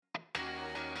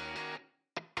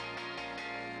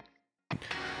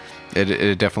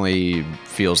It definitely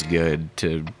feels good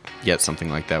to get something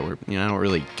like that where, I don't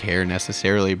really care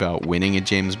necessarily about winning a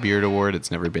James Beard Award. It's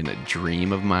never been a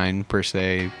dream of mine per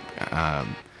se.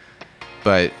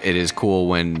 But it is cool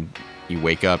when you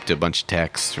wake up to a bunch of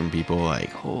texts from people like,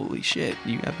 holy shit,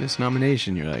 you got this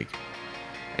nomination. You're like,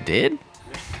 I did?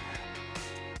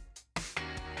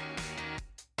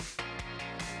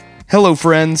 Hello,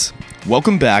 friends.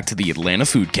 Welcome back to the Atlanta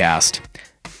Foodcast.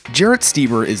 Jarrett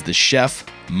Stieber is the chef,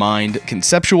 mind,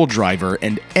 conceptual driver,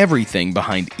 and everything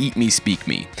behind Eat Me, Speak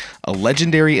Me, a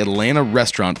legendary Atlanta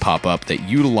restaurant pop-up that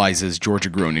utilizes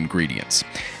Georgia-grown ingredients.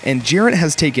 And Jarrett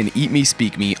has taken Eat Me,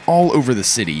 Speak Me all over the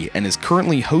city and is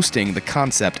currently hosting the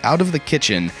concept out of the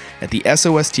kitchen at the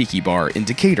SOS Tiki Bar in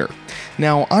Decatur.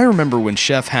 Now, I remember when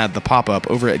Chef had the pop-up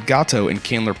over at Gato in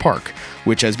Candler Park,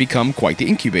 which has become quite the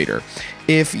incubator.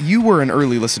 If you were an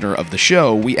early listener of the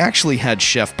show, we actually had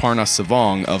Chef Parnas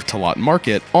Savong of Talat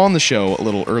Market on the show a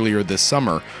little earlier this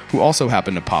summer, who also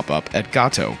happened to pop up at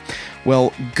Gato.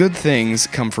 Well, good things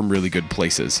come from really good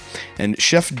places, and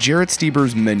Chef Jarrett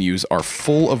Stieber's menus are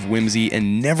full of whimsy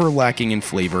and never lacking in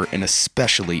flavor and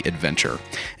especially adventure.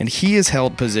 And he has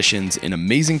held positions in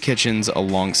amazing kitchens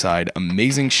alongside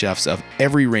amazing chefs of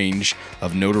every range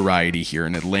of notoriety here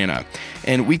in Atlanta.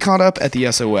 And we caught up at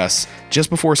the SOS just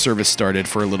before service started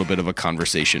for a little bit of a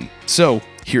conversation. So,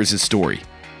 here's his story.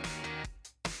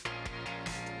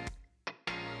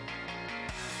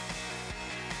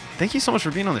 Thank you so much for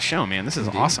being on the show, man. This is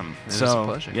awesome. It is a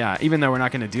pleasure. Yeah, even though we're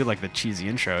not going to do like the cheesy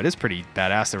intro, it is pretty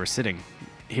badass that we're sitting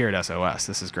here at SOS.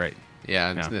 This is great.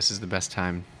 Yeah, this is the best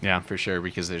time. Yeah, for sure,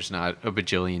 because there's not a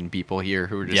bajillion people here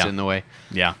who are just in the way.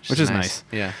 Yeah, which is nice.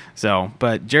 Yeah. So,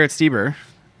 but Jarrett Stieber,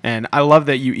 and I love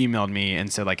that you emailed me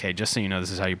and said like, hey, just so you know,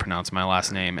 this is how you pronounce my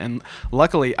last name. And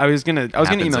luckily, I was gonna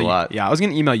email you. Yeah, I was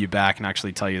gonna email you back and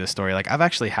actually tell you the story. Like, I've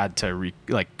actually had to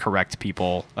correct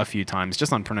people a few times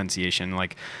just on pronunciation.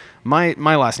 Like, my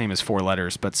last name is 4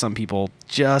 letters, but some people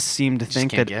just seem to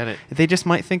think that they just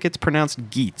might think it's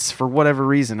pronounced Geets for whatever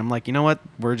reason. I'm like, you know what?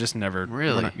 We're just never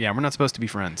really. We're not supposed to be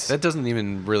friends. That doesn't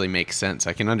even really make sense.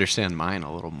 I can understand mine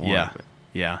a little more. Yeah.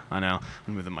 Yeah, I know. I'm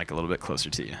gonna move the mic a little bit closer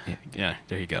to you. Yeah,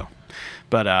 there you go.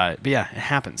 But yeah, it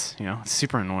happens. It's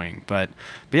super annoying. But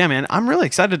yeah, man, I'm really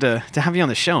excited to have you on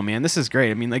the show, man. This is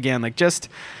great. I mean, again, like just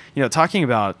talking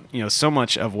about so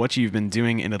much of what you've been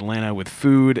doing in Atlanta with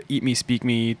food, Eat Me, Speak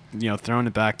Me, throwing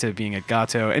it back to being at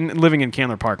Gato and living in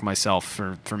Candler Park myself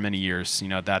for many years.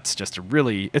 That's just a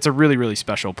really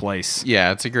special place.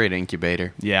 Yeah, it's a great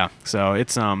incubator. Yeah, so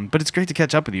it's but it's great to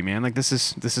catch up with you, man. Like this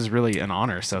is really an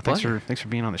honor. So thanks for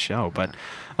being on the show.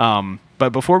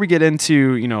 But before we get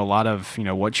into a lot of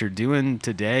what you're doing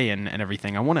today and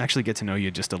everything, I want to actually get to know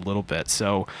you just a little bit.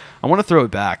 So I want to throw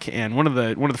it back, and one of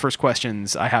the first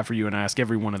questions I have for you, and I ask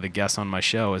every one of the guests on my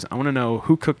show, is I want to know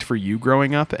who cooked for you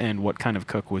growing up, and what kind of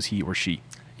cook was he or she?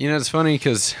 It's funny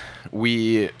because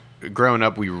growing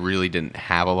up, we really didn't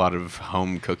have a lot of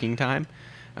home cooking time.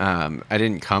 I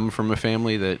didn't come from a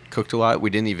family that cooked a lot. We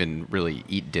didn't even really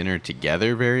eat dinner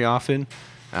together very often.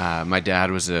 My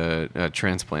dad was a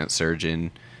transplant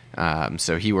surgeon,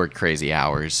 so he worked crazy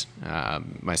hours.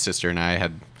 My sister and I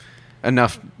had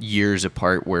enough years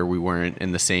apart where we weren't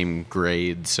in the same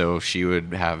grade, so she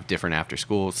would have different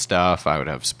after-school stuff. I would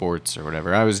have sports or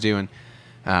whatever I was doing.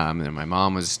 And then my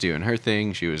mom was doing her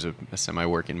thing. She was a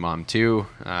semi-working mom too.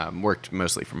 Worked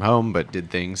mostly from home, but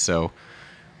did things. So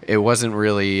it wasn't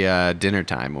really dinner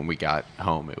time when we got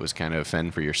home. It was kind of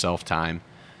fend for yourself time.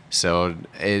 So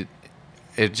it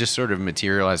just sort of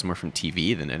materialized more from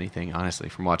TV than anything, honestly,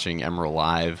 from watching Emerald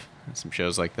Live and some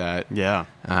shows like that. Yeah.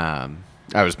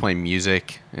 I was playing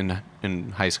music in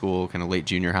high school, kind of late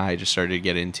junior high. Just started to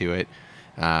get into it.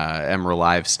 Emerald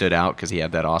Live stood out because he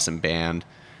had that awesome band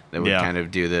that would kind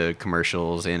of do the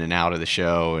commercials in and out of the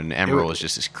show, and Emerald was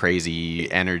just this crazy,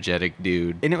 energetic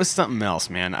dude. And it was something else,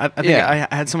 man. I think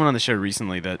I had someone on the show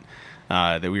recently that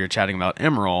we were chatting about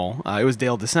Emerald. It was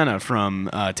Dale DeSena from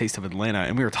Taste of Atlanta,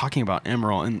 and we were talking about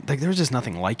Emerald, and like there was just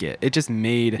nothing like it. It just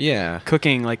made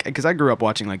cooking because I grew up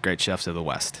watching like Great Chefs of the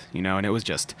West, and it was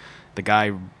just the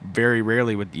guy very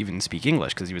rarely would even speak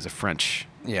English because he was a French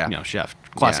chef,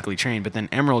 classically trained. But then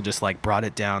Emerald just like brought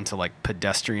it down to like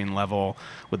pedestrian level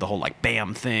with the whole like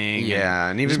BAM thing. Yeah,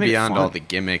 and even beyond all the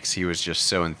gimmicks, he was just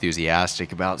so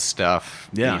enthusiastic about stuff.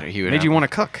 Yeah, he would made you want to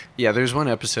cook. Yeah, there's one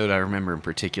episode I remember in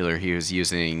particular. He was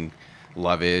using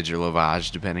lovage or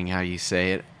lavage, depending how you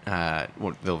say it,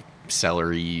 the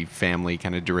celery family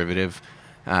kind of derivative,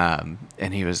 and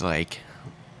he was like,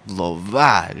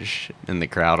 Lovage, and the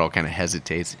crowd all kind of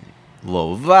hesitates.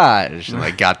 Lovage, and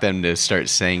like got them to start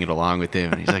saying it along with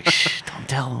him, and he's like, "Shh, don't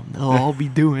tell them. They'll all be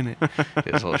doing it.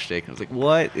 His whole shtick. I was like,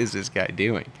 what is this guy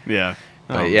doing? Yeah.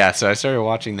 But yeah, so I started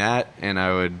watching that, and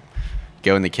I would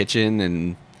go in the kitchen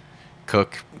and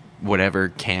cook whatever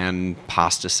canned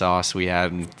pasta sauce we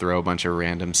had and throw a bunch of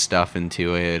random stuff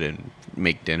into it and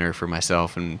make dinner for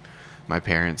myself and my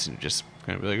parents and just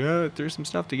kind of be like, oh, threw some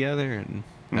stuff together. And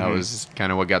that was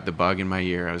kind of what got the bug in my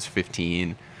ear. I was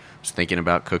 15, was thinking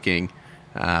about cooking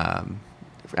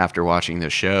after watching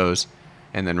those shows,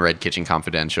 and then read Kitchen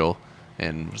Confidential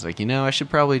and was like, I should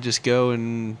probably just go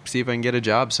and see if I can get a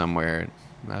job somewhere. And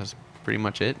that was pretty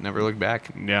much it. Never looked back.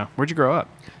 Yeah. Where'd you grow up?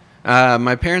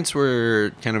 My parents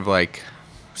were kind of like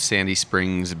Sandy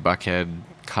Springs, Buckhead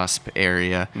cusp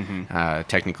area.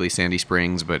 Technically Sandy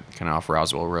Springs, but kind of off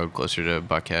Roswell Road, closer to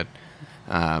Buckhead.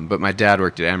 But my dad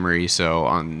worked at Emory, so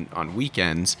on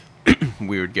weekends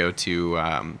we would go to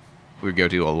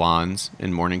Alon's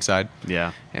in Morningside.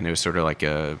 Yeah. And it was sort of like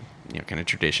a kind of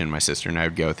tradition. My sister and I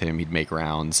would go with him. He'd make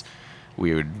rounds.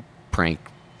 We would prank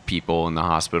people in the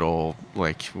hospital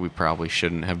like we probably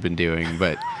shouldn't have been doing,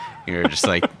 but just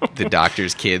like the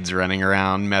doctor's kids running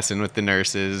around messing with the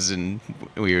nurses, and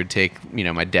we would take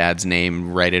my dad's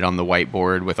name, write it on the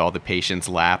whiteboard with all the patients'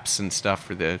 laps and stuff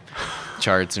for the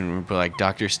charts, and we'd be like,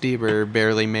 Dr. Stieber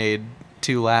barely made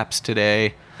 2 laps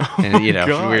today, and we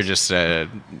were just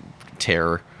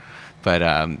terror. But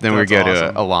then we would go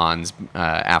to Alon's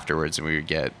afterwards, and we would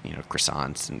get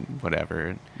croissants and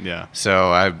whatever. Yeah.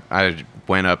 So I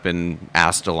went up and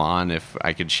asked Alon if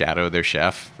I could shadow their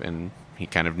chef, and he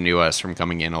kind of knew us from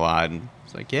coming in a lot, and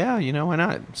was like, yeah, why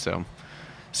not? So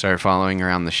started following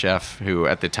around the chef, who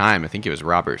at the time, I think it was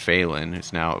Robert Phelan,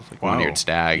 who's now like One-Eared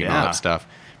Stag and all that stuff.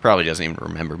 Probably doesn't even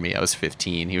remember me. I was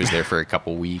 15. He was there for a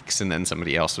couple weeks, and then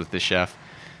somebody else was the chef.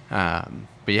 But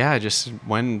yeah, I just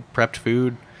went and prepped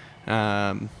food,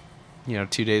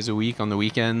 2 days a week on the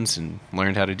weekends, and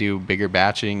learned how to do bigger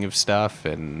batching of stuff,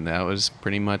 and that was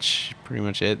pretty much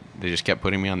it. They just kept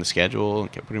putting me on the schedule,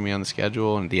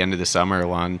 and at the end of the summer,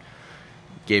 Alon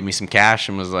gave me some cash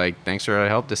and was like, thanks for all the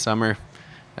help this summer.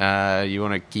 You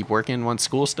want to keep working once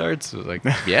school starts? I was like,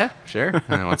 yeah, sure. And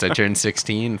then once I turned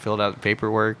 16, filled out the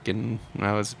paperwork, and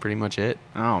that was pretty much it.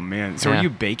 Oh, man. So were you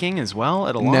baking as well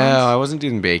at Alon's? No, I wasn't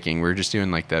doing baking. We were just doing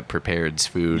like that prepared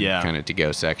food kind of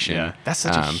to-go section. Yeah, that's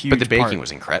such a huge But the baking part.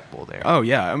 was incredible there. Oh,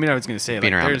 yeah. I mean, I was going to say,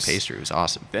 being like, around the pastry was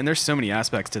awesome. And there's so many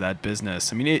aspects to that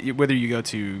business. I mean, whether you go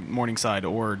to Morningside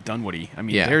or Dunwoody, I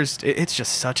mean, it's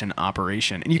just such an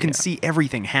operation, and you can see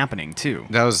everything happening too.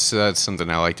 That's something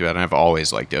I liked about it, and I've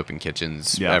always liked open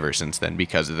kitchens ever since then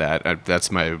because of that. That's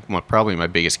probably my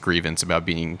biggest grievance about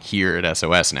being here at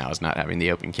SOS now is not having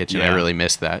the open kitchen. I really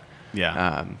miss that.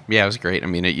 Yeah. It was great. I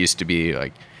mean, it used to be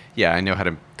like, I know how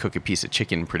to cook a piece of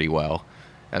chicken pretty well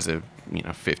as a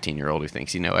 15-year-old who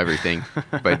thinks you know everything.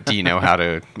 But do you know how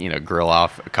to grill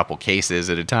off a couple cases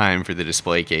at a time for the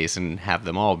display case and have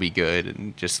them all be good?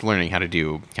 And just learning how to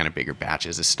do kind of bigger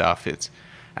batches of stuff.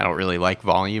 I don't really like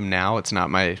volume now. It's not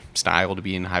my style to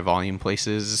be in high volume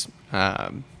places.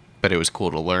 But it was cool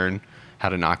to learn how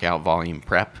to knock out volume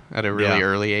prep at a really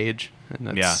early age. And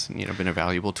that's been a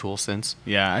valuable tool since.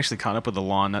 Yeah, I actually caught up with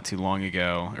Alon not too long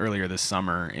ago, earlier this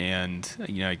summer, and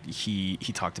he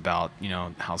talked about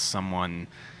how someone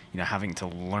having to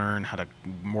learn how to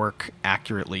work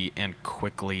accurately and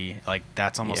quickly, like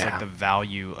that's almost like the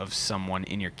value of someone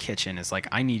in your kitchen is like,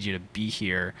 I need you to be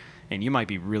here, and you might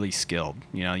be really skilled,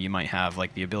 you might have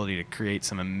like the ability to create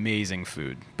some amazing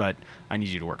food, but I need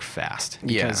you to work fast.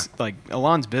 Because like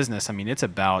Alon's business, I mean, it's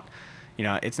about,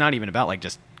 it's not even about like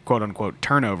just quote unquote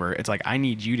turnover. It's like, I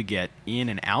need you to get in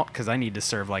and out because I need to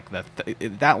serve like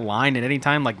that line at any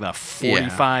time, like the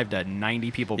 45 to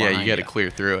 90 people behind you got to clear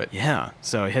through it. Yeah.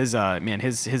 So his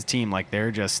team, like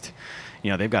they're just,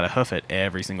 they've got to hoof it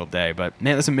every single day. But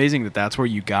man, that's amazing that's where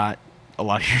you got a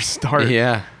lot of your start.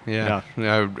 Yeah.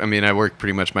 I mean, I worked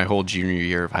pretty much my whole junior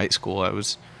year of high school. I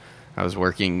was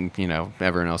working,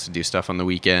 everyone else would do stuff on the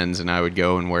weekends, and I would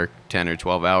go and work 10 or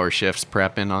 12-hour shifts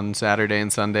prepping on Saturday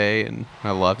and Sunday, and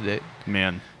I loved it.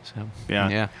 Man. So,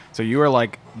 yeah. So you were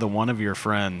like the one of your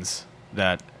friends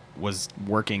that was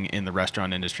working in the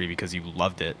restaurant industry because you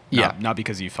loved it, not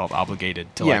because you felt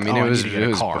obligated to. It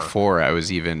was before I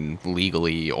was even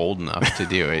legally old enough to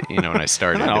do it. When I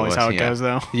started, Isn't that always how it goes,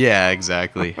 though. Yeah,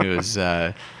 exactly.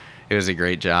 It was a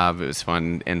great job. It was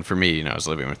fun. And for me, I was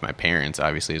living with my parents,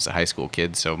 obviously, as a high school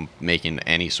kid. So making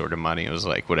any sort of money, it was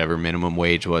like whatever minimum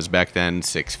wage was back then,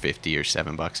 $6.50 or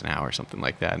 $7 an hour, or something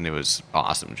like that. And it was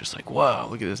awesome. Just like, whoa,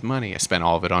 look at this money. I spent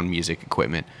all of it on music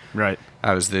equipment. Right.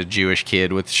 I was the Jewish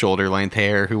kid with shoulder length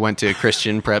hair who went to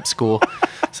Christian prep school.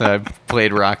 So I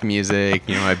played rock music.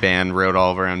 My band wrote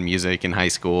all of our own music in high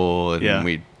school. And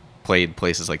we played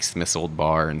places like Smith's Old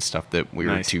Bar and stuff that we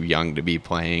were too young to be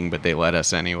playing, but they let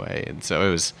us anyway. And so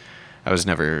I was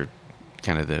never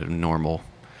kind of the normal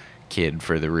kid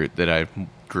for the route that I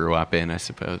grew up in, I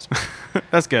suppose.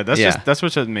 That's good. That's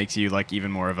what makes you like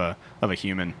even more of a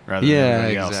human rather than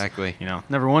everybody else. Exactly.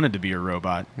 Never wanted to be a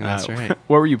robot. That's right.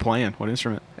 What were you playing? What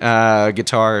instrument?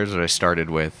 Guitars that I started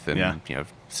with, and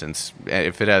since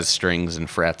if it has strings and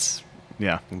frets,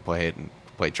 I can play it and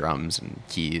play drums and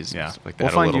keys and stuff like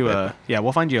that.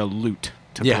 We'll find you a lute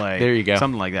to play. There you go.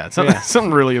 Something like that.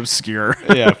 Something really obscure.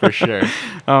 Yeah, for sure.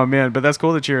 Oh man, but that's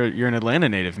cool that you're an Atlanta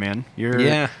native, man.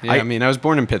 I mean, I was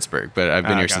born in Pittsburgh, but I've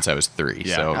been here since I was 3.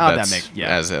 Yeah. So that's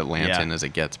as Atlantan as it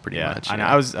gets, pretty much. I know.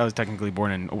 I was technically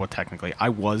born in. Well, technically, I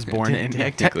was born in.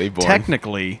 Technically,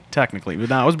 but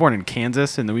no, I was born in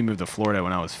Kansas, and then we moved to Florida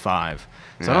when I was 5.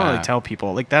 So I don't really tell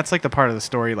people. Like, that's like the part of the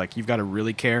story, like, you've got to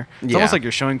really care. It's almost like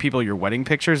you're showing people your wedding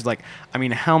pictures. Like, I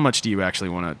mean, how much do you actually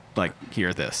want to, like,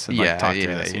 hear this and, like, talk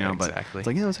through this, you know? But exactly. it's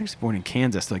like, I was actually born in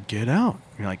Kansas. Like, get out.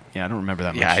 You're like, I don't remember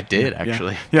that much. Yeah, I did,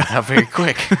 actually. Yeah. How very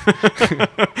quick.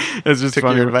 It's just Took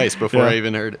funny. your advice before I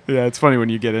even heard it. Yeah, it's funny when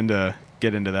you get into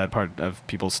that part of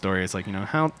people's story. It's like,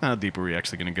 how deep are we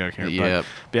actually going to go here? Yep.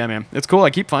 But yeah, man, it's cool. I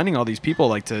keep finding all these people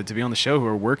like to be on the show who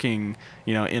are working,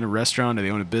 in a restaurant or they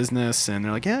own a business, and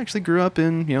they're like, I actually grew up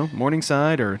in,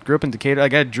 Morningside or grew up in Decatur. I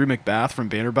got Drew McBath from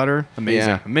Banner Butter,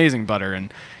 amazing butter,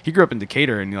 and he grew up in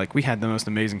Decatur, and like we had the most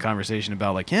amazing conversation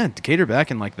about like, Decatur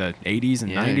back in like the 80s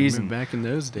and 90s, and back in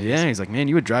those days. Yeah, he's like, man,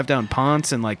 you would drive down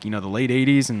Ponce in like the late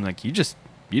 80s, and like you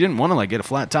didn't want to like get a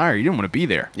flat tire. You didn't want to be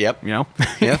there. Yep.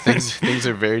 Yeah, things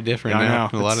are very different now.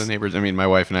 A lot of neighbors. I mean, my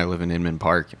wife and I live in Inman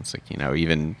Park. It's like,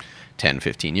 even 10,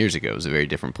 15 years ago, it was a very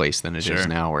different place than it is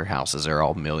now, where houses are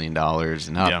all $1 million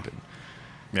and up.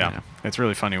 Yeah. It's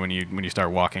really funny when you start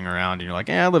walking around and you're like,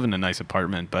 I live in a nice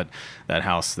apartment, but that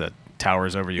house that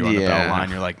towers over you on the belt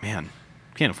line, you're like, man,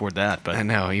 can't afford that. But I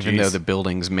know, even though the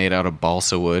building's made out of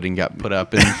balsa wood and got put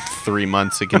up in 3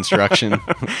 months of construction.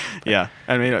 Yeah,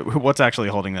 I mean, what's actually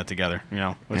holding that together?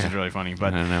 Which is really funny.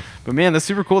 But I don't know. But man, that's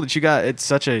super cool that you got. It's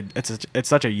such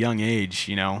a young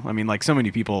age. I mean, like so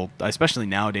many people, especially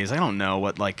nowadays. I don't know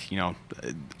what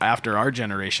after our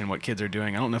generation, what kids are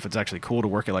doing. I don't know if it's actually cool to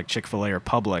work at like Chick-fil-A or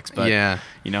Publix. But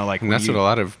like and that's what a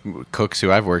lot of cooks who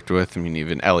I've worked with. I mean,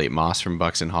 even Elliot Moss from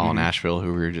Bucks and Hall in Asheville,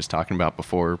 who we were just talking about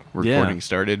before recording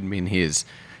started. I mean, he is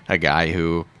a guy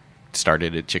who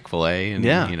started at Chick-fil-A, and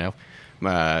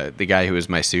the guy who was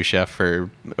my sous chef for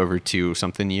over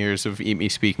 2-something years of Eat Me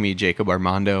Speak Me, Jacob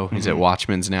Armando. He's at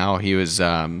Watchman's now. He was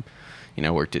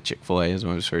worked at Chick-fil-A as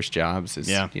one of his first jobs.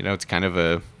 It's kind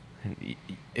of you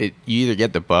either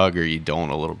get the bug or you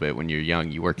don't a little bit when you're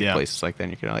young. You work at places like that,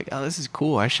 and you're kind of like, oh, this is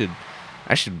cool. I should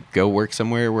go work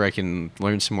somewhere where I can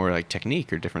learn some more like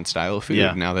technique or different style of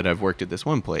food now that I've worked at this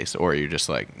one place. Or you're just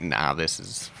like, nah, this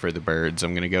is for the birds.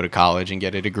 I'm going to go to college and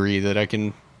get a degree that I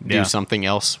can do something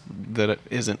else that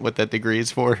isn't what that degree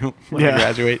is for when I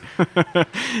graduate.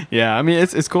 Yeah, I mean,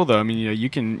 it's cool though. I mean, you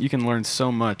can learn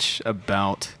so much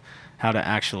about how to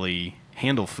actually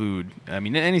handle food. I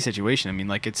mean, in any situation. I mean,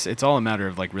 like it's all a matter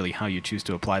of like really how you choose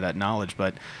to apply that knowledge.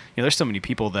 But there's so many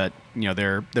people that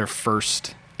their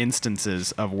first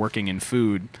instances of working in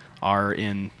food are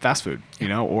in fast food,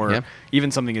 or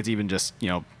even something that's even just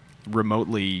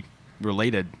remotely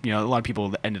related. A lot of people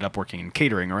that ended up working in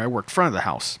catering, or I worked front of the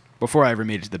house before I ever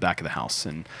made it to the back of the house,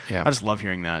 and I just love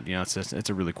hearing that. It's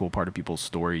a really cool part of people's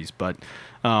stories. But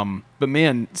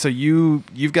man, so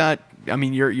you've got, I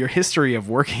mean, your history of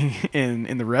working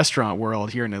in the restaurant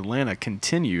world here in Atlanta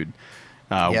continued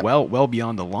well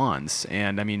beyond the lawns.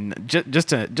 And I mean, just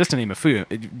to name a few,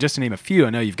 I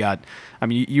know you've got. I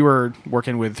mean, you were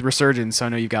working with Resurgence, so I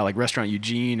know you've got like Restaurant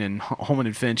Eugene and Holman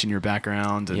and Finch in your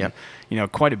background, and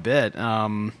quite a bit. I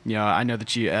know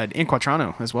that you and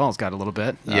Quattrano as well has got a little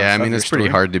bit. I mean, it's pretty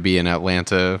hard to be an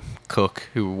Atlanta cook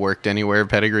who worked anywhere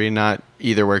pedigree, not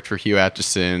either worked for Hugh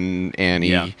Atchison,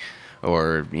 Annie,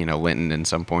 or Linton at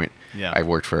some point. Yeah, I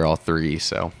worked for all 3,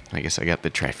 so I guess I got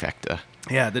the trifecta.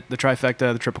 Yeah, the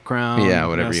trifecta, the Triple Crown. Yeah,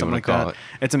 whatever you want to call it.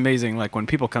 It's amazing. Like when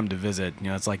people come to visit,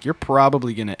 it's like you're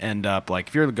probably going to end up like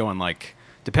if you're going like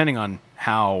depending on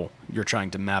how you're trying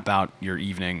to map out your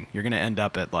evening, you're going to end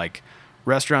up at like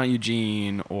Restaurant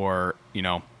Eugene or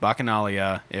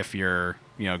Bacchanalia if you're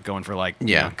going for like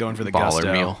going for the baller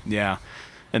gusto meal. Yeah.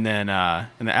 And then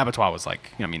and the abattoir was like,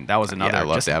 that was another. I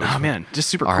love the abattoir. Oh man, just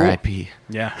super cool. R.I.P.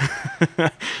 Yeah.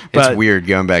 It's weird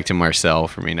going back to Marcel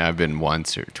for me. I've been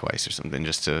once or twice or something.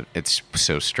 It's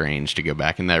so strange to go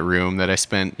back in that room that I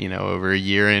spent over a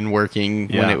year in working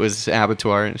when it was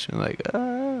abattoir, and it's like,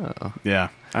 oh. Yeah.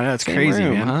 I know, it's Same crazy,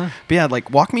 room, man. huh? But yeah, like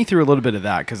walk me through a little bit of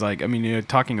that, because like I mean,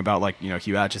 talking about like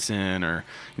Hugh Atchison or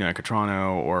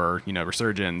Catrano or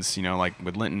Resurgence, like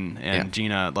with Linton and Yeah.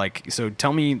 Gina. Like, so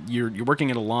tell me, you're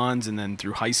working at Alon's and then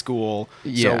through high school.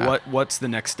 Yeah. So what's the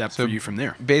next step for you from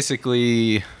there?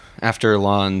 Basically, after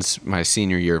Lon's my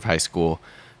senior year of high school,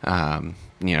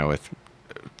 with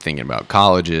thinking about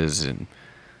colleges and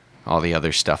all the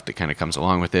other stuff that kind of comes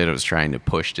along with it, I was trying to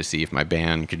push to see if my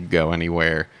band could go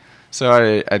anywhere.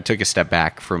 So I took a step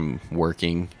back from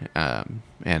working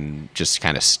and just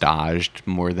kind of staged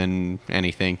more than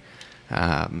anything.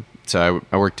 So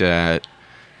I worked at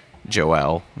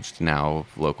Joel, which is now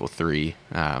Local 3,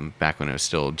 back when it was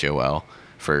still Joel,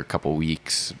 for a couple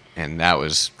weeks. And that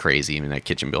was crazy. I mean, that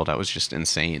kitchen build out was just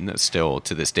insane. That's still,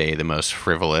 to this day, the most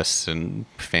frivolous and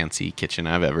fancy kitchen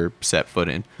I've ever set foot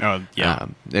in. Oh, yeah.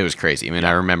 It was crazy. I mean,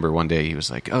 I remember one day he was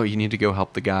like, "Oh, you need to go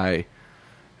help the guy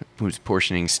who's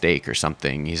portioning steak or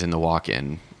something. He's in the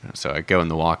walk-in." So I go in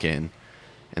the walk-in,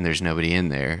 and there's nobody in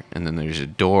there. And then there's a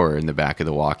door in the back of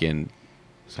the walk-in.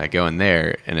 So I go in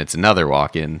there, and it's another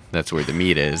walk-in. That's where the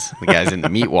meat is. The guy's in the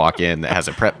meat walk-in that has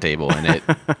a prep table in it,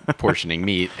 portioning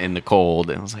meat in the cold.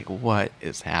 And I was like, what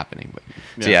is happening?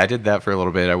 So yeah, I did that for a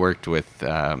little bit. I worked with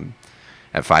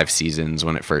at Five Seasons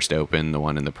when it first opened, the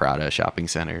one in the Prada Shopping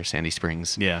Center, Sandy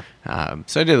Springs. Yeah.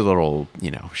 So I did a little,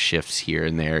 shifts here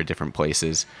and there, different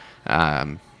places.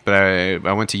 But I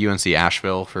went to UNC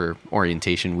Asheville for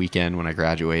orientation weekend when I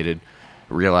graduated.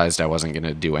 Realized I wasn't going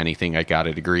to do anything I got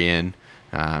a degree in.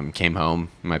 Came home.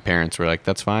 My parents were like,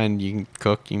 "That's fine. You can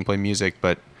cook, you can play music,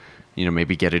 but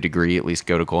maybe get a degree, at least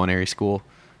go to culinary school."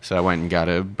 So I went and got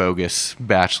a bogus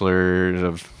bachelor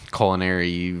of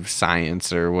culinary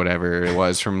science or whatever it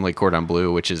was from Le Cordon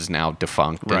Bleu, which is now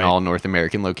defunct in all North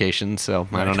American locations. So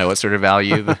I don't know what sort of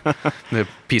value the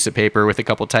piece of paper with a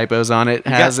couple typos on it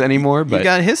has anymore. But you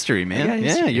got history, man.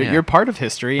 You're part of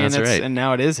history, That's right. And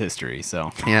now it is history.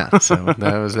 So yeah, so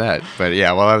that was that. But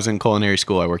yeah, while I was in culinary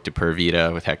school, I worked at Pura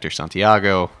Vida with Hector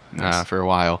Santiago for a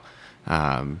while.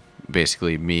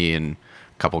 Basically, me and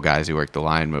couple guys who worked the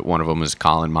line, but one of them was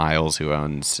Colin Miles, who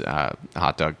owns a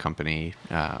hot dog company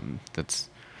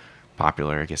that's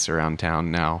popular, I guess, around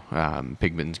town now,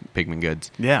 Pigman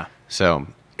Goods. Yeah. So,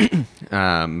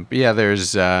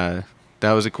 there's that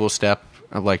was a cool step.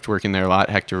 I liked working there a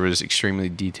lot. Hector was extremely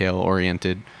detail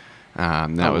oriented.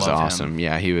 That was awesome. Him.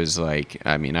 Yeah, he was like,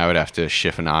 I mean, I would have to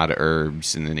chiffonade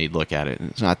herbs, and then he'd look at it,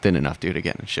 and it's not thin enough, dude.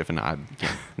 Again, chiffonade,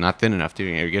 not thin enough,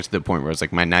 dude. It gets to the point where it's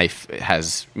like my knife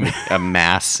has a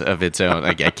mass of its own.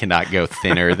 Like I cannot go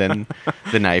thinner than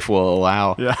the knife will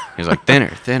allow. Yeah, he was like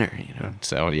thinner.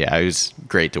 So yeah, it was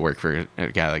great to work for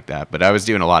a guy like that. But I was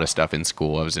doing a lot of stuff in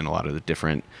school. I was in a lot of the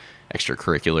different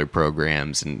extracurricular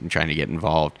programs and trying to get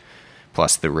involved.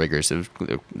 Plus the rigors of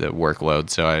the workload.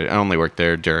 So I only worked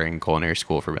there during culinary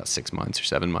school for about 6 months or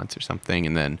 7 months or something,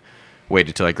 and then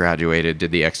waited till I graduated,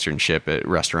 did the externship at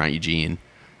Restaurant Eugene,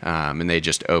 and they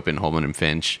just opened Holman and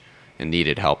Finch and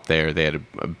needed help there. They had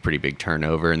a pretty big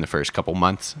turnover in the first couple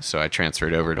months, so I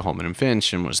transferred over to Holman and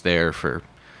Finch and was there for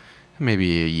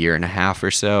maybe a year and a half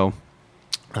or so.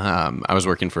 I was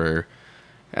working for,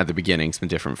 at the beginning, some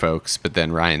different folks, but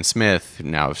then Ryan Smith,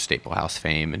 now of Staple House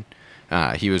fame, and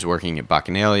he was working at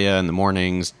Bacchanalia in the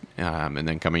mornings, and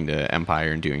then coming to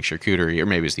Empire and doing charcuterie, or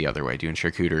maybe it's the other way, doing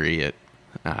charcuterie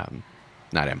at,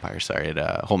 not Empire, sorry,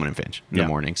 at Holman and Finch in the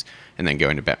mornings, and then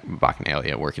going to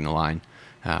Bacchanalia, working the line.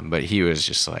 But he was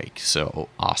just like so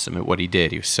awesome at what he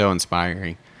did. He was so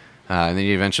inspiring. And then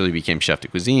he eventually became chef de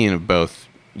cuisine of both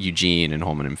Eugene and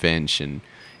Holman and Finch, and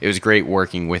it was great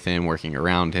working with him, working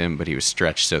around him, but he was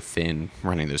stretched so thin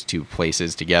running those two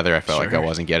places together. I felt like I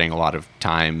wasn't getting a lot of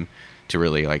time to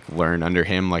really like learn under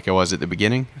him like I was at the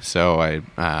beginning. So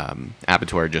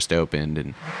Abattoir just opened,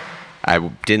 and I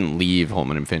didn't leave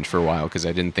Holman and Finch for a while because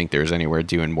I didn't think there was anywhere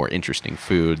doing more interesting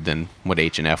food than what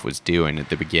H&F was doing at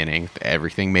the beginning.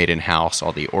 Everything made in-house,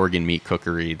 all the organ meat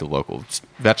cookery, the local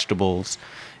vegetables.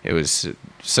 It was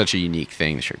such a unique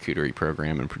thing, the charcuterie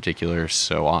program in particular,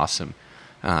 so awesome.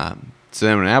 So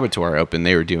then when Abattoir opened,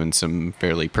 they were doing some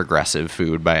fairly progressive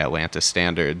food by Atlanta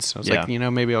standards. I was like,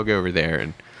 maybe I'll go over there,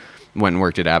 and went and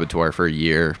worked at Abattoir for a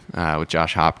year with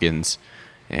Josh Hopkins,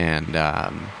 and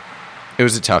it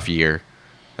was a tough year.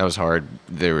 That was hard.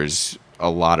 There was a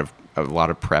lot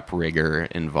of prep rigor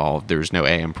involved. There was no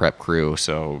AM prep crew,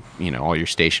 so all your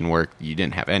station work, you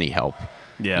didn't have any help.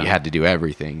 Yeah, you had to do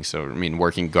everything. So I mean,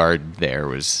 working guard there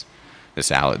was the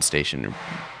salad station or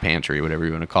pantry, whatever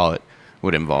you want to call it,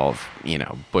 would involve,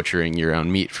 butchering your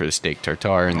own meat for the steak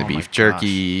tartare and the beef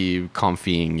jerky,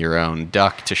 confying your own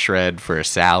duck to shred for a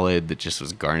salad that just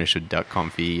was garnished with duck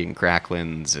confit and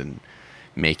cracklins, and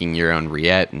making your own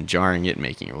rillette and jarring it,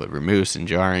 making your liver mousse and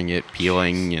jarring it,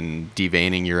 peeling and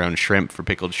deveining your own shrimp for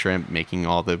pickled shrimp, making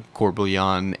all the court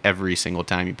bouillon every single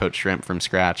time you poach shrimp from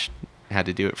scratch. Had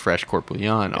to do it fresh court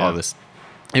bouillon, all this.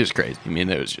 It was crazy. I mean,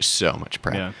 there was just so much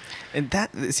prep. Yeah. And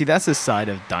that's the side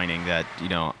of dining that,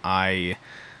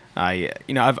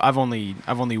 I've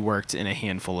only worked in a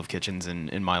handful of kitchens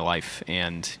in my life,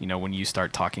 and when you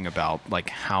start talking about like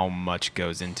how much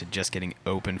goes into just getting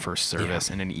open for service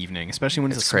in an evening, especially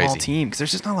when it's a small crazy team, because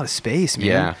there's just not a lot of space,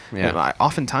 man. Yeah.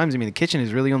 Oftentimes, I mean, the kitchen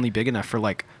is really only big enough for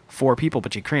like 4 people,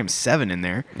 but you cram 7 in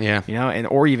there. Yeah.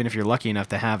 Or even if you're lucky enough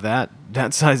to have that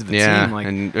size of a team. Like,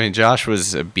 and I mean, Josh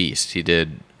was a beast. He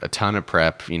did a ton of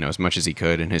prep, as much as he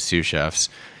could, and his sous chefs.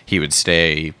 He would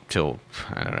stay till,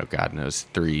 I don't know, God knows,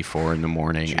 3, 4 in the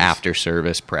morning after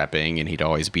service prepping, and he'd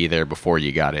always be there before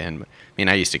you got in. I mean,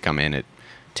 I used to come in at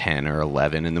 10 or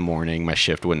 11 in the morning. My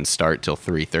shift wouldn't start till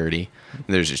 3:30.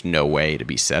 There's just no way to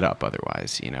be set up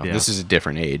otherwise. This is a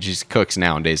different age. These cooks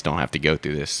nowadays don't have to go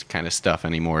through this kind of stuff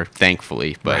anymore,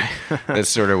 thankfully. But that's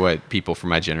sort of what people from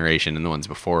my generation and the ones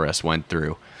before us went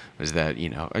through. Was that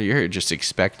you're just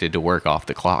expected to work off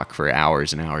the clock for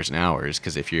hours and hours and hours,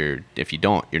 because if you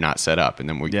don't, you're not set up, and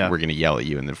then we're going to yell at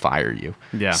you and then fire you.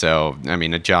 Yeah. So I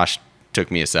mean, Josh took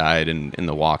me aside in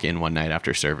the walk-in one night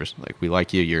after service, like, we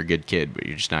like you, you're a good kid, but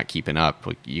you're just not keeping up.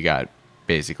 Like, you got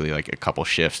basically like a couple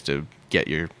shifts to get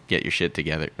your shit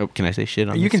together. Oh, can I say shit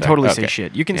on this? You can totally say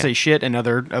shit. You can say shit and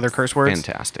other curse words.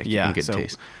 Fantastic. Yeah. In good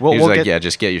taste. He We'll was like,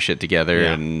 just get your shit together,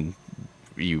 and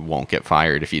you won't get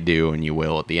fired if you do, and you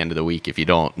will at the end of the week if you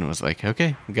don't. And I was like,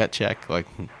 okay, gut check, like,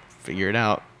 figure it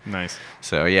out. Nice.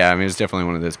 So yeah, I mean, it was definitely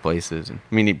one of those places. And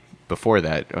I mean, before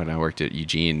that, when I worked at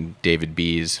Eugene, David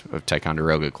Bees of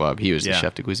Ticonderoga Club, he was the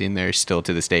chef de cuisine there. Still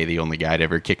to this day, the only guy to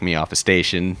ever kick me off a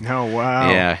station. Oh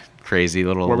wow. Yeah, crazy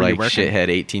little like shithead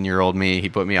 18-year-old me. He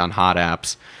put me on hot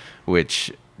apps,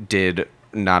 which did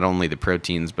not only the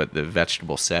proteins but the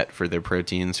vegetable set for their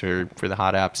proteins for the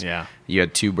hot apps. Yeah. You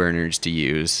had 2 burners to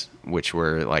use, which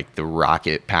were like the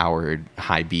rocket powered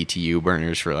high BTU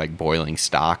burners for like boiling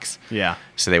stocks. Yeah.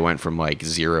 So they went from like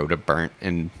 0 to burnt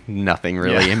and nothing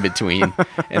really in between.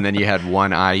 And then you had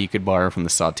one eye you could borrow from the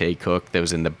saute cook that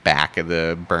was in the back of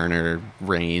the burner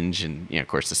range. And of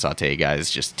course the saute guy is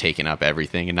just taking up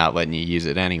everything and not letting you use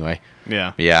it anyway.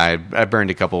 Yeah. Yeah, I burned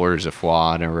a couple orders of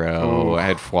foie in a row. Ooh. I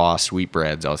had foie,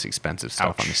 sweetbreads, all this expensive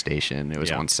stuff on the station. It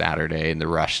was one Saturday, and the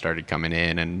rush started coming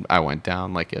in, and I went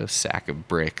down like a sack of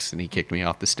bricks, and he kicked me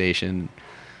off the station.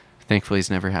 Thankfully, it's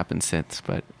never happened since,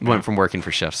 but went from working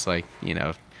for chefs like,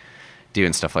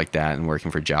 doing stuff like that, and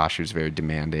working for Josh, who's very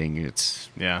demanding. It's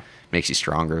makes you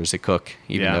stronger as a cook,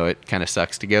 even though it kind of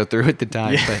sucks to go through at the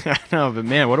time. Yeah, I know, but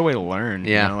man, what a way to learn.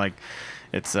 Yeah.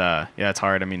 It's it's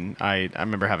hard. I mean, I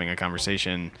remember having a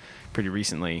conversation pretty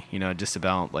recently, just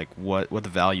about like what the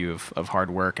value of hard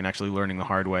work and actually learning the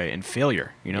hard way, and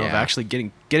failure, of actually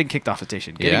getting kicked off the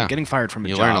station, getting fired from a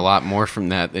job. You learn a lot more from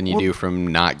that than you do from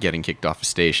not getting kicked off a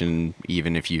station,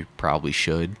 even if you probably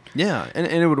should. Yeah, and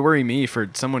it would worry me for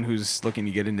someone who's looking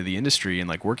to get into the industry and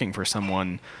like working for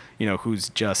someone, who's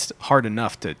just hard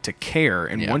enough to care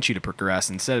and want you to progress,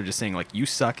 instead of just saying like, you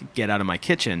suck, get out of my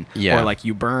kitchen, or like,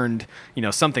 you burned,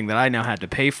 something that I now had to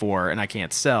pay for and I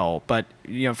can't sell. But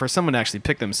for someone to actually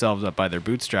pick themselves up by their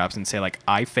bootstraps and say like,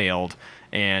 I failed,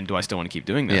 and do I still want to keep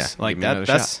doing this? Like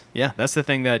that's the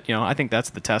thing that, I think that's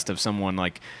the test of someone.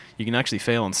 Like, you can actually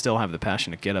fail and still have the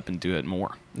passion to get up and do it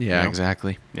more. Yeah,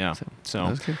 exactly. Yeah.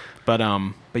 So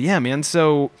but yeah, man.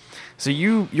 So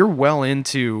you're well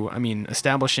into, I mean,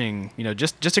 establishing,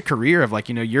 just a career of like,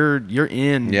 you're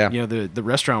in, the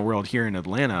restaurant world here in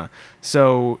Atlanta.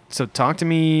 So talk to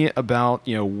me about,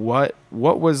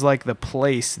 what was like the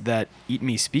place that Eat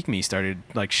Me, Speak Me started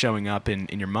like showing up in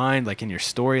your mind, like in your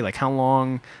story, like how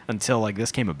long until like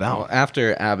this came about? Well,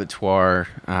 after Abattoir,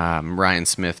 Ryan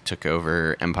Smith took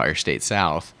over Empire State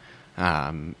South.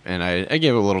 And I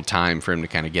gave a little time for him to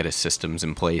kind of get his systems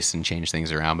in place and change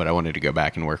things around, but I wanted to go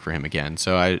back and work for him again.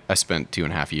 So I spent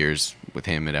 2.5 years with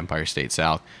him at Empire State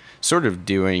South, sort of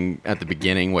doing at the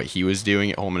beginning what he was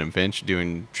doing at Holman and Finch,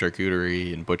 doing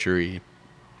charcuterie and butchery,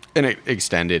 and it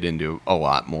extended into a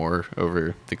lot more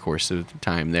over the course of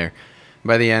time there.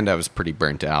 By the end, I was pretty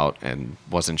burnt out and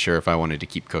wasn't sure if I wanted to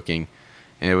keep cooking.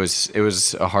 And it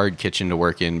was a hard kitchen to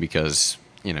work in because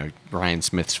Ryan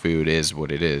Smith's food is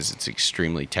what it is. It's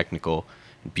extremely technical,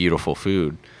 beautiful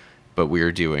food, but we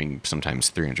were doing sometimes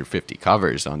 350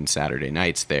 covers on Saturday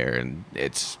nights there, and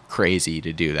it's crazy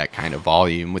to do that kind of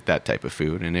volume with that type of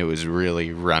food, and it was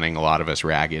really running a lot of us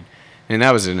ragged. And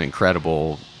that was an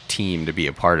incredible team to be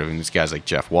a part of. And these guys like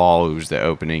Jeff Wall, who's the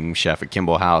opening chef at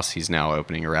Kimball House, he's now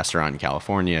opening a restaurant in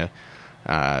California.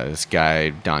 This guy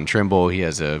Don Trimble, he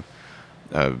has a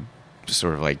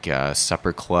sort of like a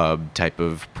supper club type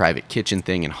of private kitchen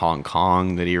thing in Hong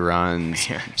Kong that he runs.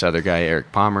 This other guy,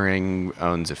 Eric Pommering,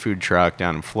 owns a food truck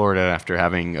down in Florida after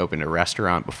having opened a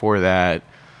restaurant before that.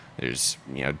 There's,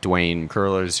 Dwayne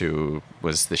Curlers, who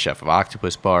was the chef of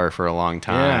Octopus Bar for a long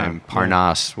time. Yeah.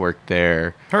 Parnas worked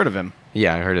there. Heard of him.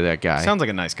 Yeah, I heard of that guy. Sounds like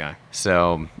a nice guy.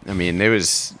 So, I mean, there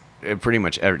was pretty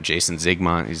much Jason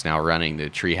Zigmont, who's now running the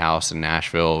Treehouse in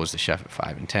Nashville, was the chef at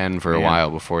 5 and 10 for a while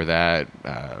before that.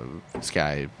 This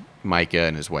guy, Micah,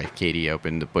 and his wife Katie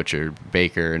opened the Butcher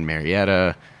Baker in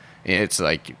Marietta. It's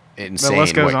like insane the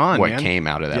list goes what man. Came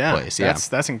out of that place.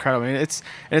 That's incredible. I mean,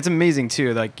 it's amazing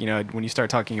too. Like, when you start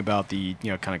talking about the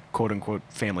kind of quote unquote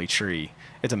family tree,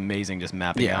 it's amazing just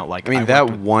mapping out. Like, I mean,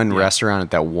 that one restaurant at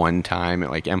that one time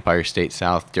at like Empire State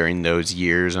South during those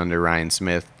years under Ryan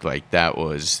Smith, like that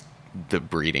was the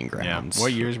breeding grounds. Yeah.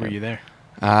 What years were you there?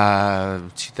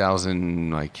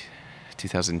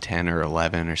 2010 or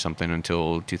 11 or something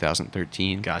until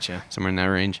 2013. Gotcha. Somewhere in that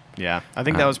range. Yeah. I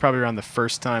think that was probably around the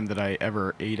first time that I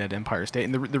ever ate at Empire State.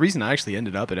 And the reason I actually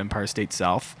ended up at Empire State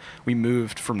South, we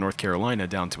moved from North Carolina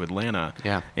down to Atlanta.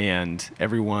 Yeah. And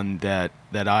everyone that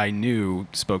I knew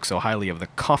spoke so highly of the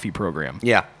coffee program.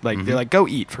 Yeah. Like, they're like, go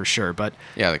eat for sure. But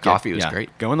yeah, the coffee was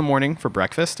great. Go in the morning for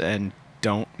breakfast and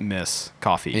don't miss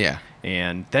coffee. Yeah.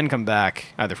 And then come back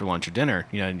either for lunch or dinner.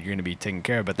 You're going to be taken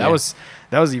care of. But that was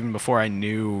even before I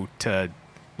knew to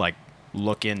like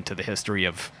look into the history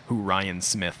of who Ryan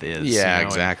Smith is. Yeah,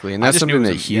 exactly. And that's something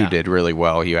that Hugh did really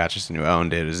well. Hugh Atchison, who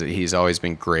owned it, is that he's always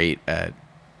been great at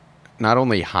not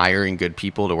only hiring good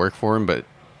people to work for him, but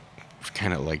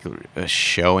kind of like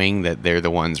showing that they're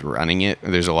the ones running it.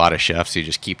 There's a lot of chefs who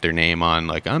just keep their name on,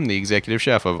 like, I'm the executive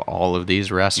chef of all of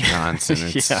these restaurants, and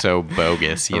it's so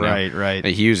bogus, you know? Right.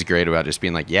 And he was great about just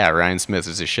being like, yeah, Ryan Smith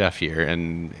is a chef here,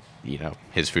 and,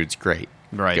 his food's great.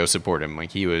 Right. Go support him.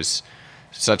 Like, he was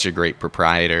such a great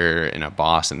proprietor and a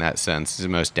boss in that sense. He's the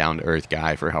most down-to-earth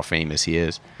guy for how famous he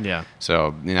is. Yeah.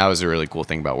 So that was a really cool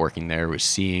thing about working there, was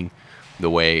seeing the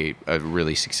way a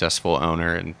really successful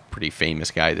owner and pretty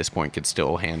famous guy at this point could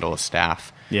still handle a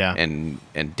staff and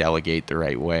delegate the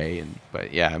right way.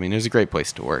 But it was a great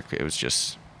place to work. It was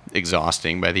just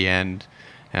exhausting by the end.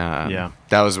 That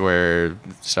was where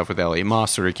stuff with Elliot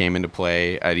Moss sort of came into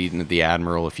play. I'd eaten at the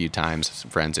Admiral a few times with some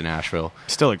friends in Nashville.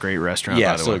 Still a great restaurant,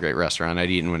 Yeah, by the still way. a great restaurant.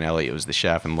 I'd eaten when Elliot was the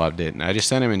chef and loved it. And I just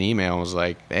sent him an email and was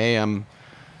like, hey, I'm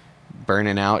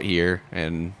burning out here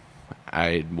and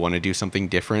I want to do something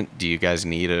different. Do you guys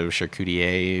need a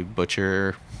charcutier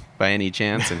butcher by any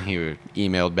chance? And he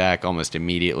emailed back almost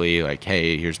immediately, like,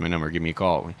 hey, here's my number, give me a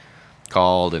call. We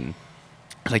called and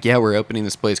like, yeah, we're opening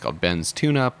this place called Ben's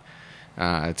Tune-Up.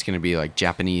 It's going to be like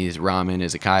Japanese ramen,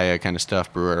 izakaya kind of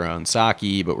stuff, brew our own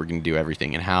sake, but we're going to do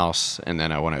everything in-house. And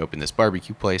then I want to open this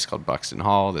barbecue place called Buxton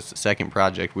Hall. That's the second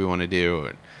project we want to do.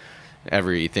 And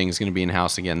everything's going to be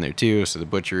in-house again there too. So the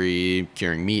butchery,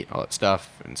 curing meat, all that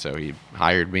stuff. And so he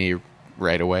hired me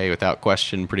right away without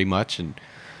question pretty much. And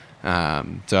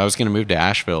so I was going to move to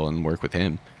Asheville and work with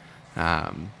him.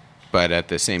 But at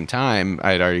the same time,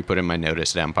 I had already put in my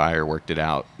notice at Empire, worked it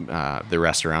out. The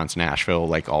restaurants in Asheville,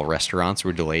 like all restaurants,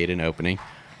 were delayed in opening.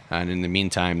 And in the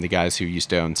meantime, the guys who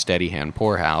used to own Steady Hand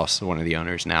Poorhouse, one of the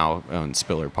owners now owns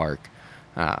Spiller Park,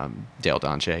 Dale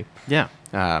Donche. Yeah.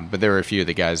 But there were a few of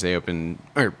the guys they owned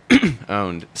at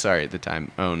the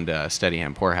time, owned Steady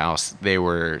Hand Poorhouse. They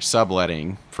were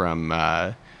subletting from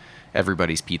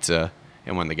Everybody's Pizza.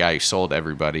 And when the guy who sold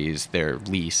Everybody's, their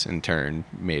lease in turn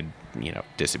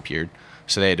disappeared.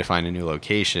 So they had to find a new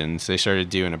location. So they started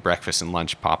doing a breakfast and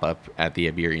lunch pop-up at the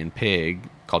Iberian Pig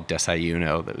called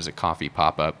Desayuno. That was a coffee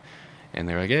pop-up. And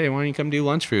they were like, hey, why don't you come do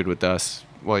lunch food with us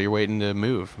while you're waiting to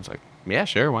move? I was like, yeah,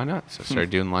 sure, why not? So I started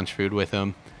doing lunch food with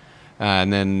them.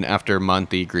 And then after a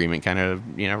month, the agreement kind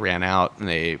of, ran out, and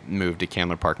they moved to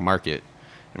Candler Park Market.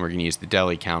 And we're going to use the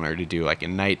deli counter to do like a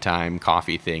nighttime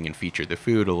coffee thing and feature the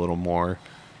food a little more.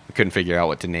 We couldn't figure out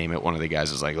what to name it. One of the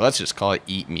guys was like, let's just call it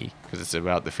Eat Me because it's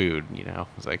about the food, I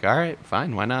was like, all right,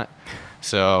 fine, why not?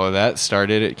 So that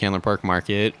started at Candler Park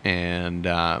Market, and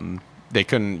they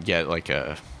couldn't get like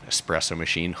a espresso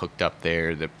machine hooked up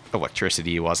there. The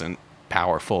electricity wasn't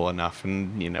powerful enough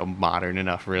and modern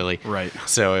enough really. Right.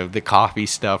 So the coffee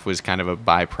stuff was kind of a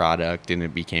byproduct, and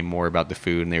it became more about the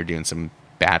food, and they were doing some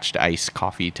batched iced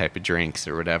coffee type of drinks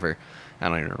or whatever. I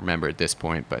don't even remember at this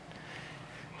point, but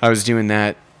I was doing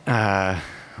that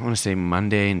I want to say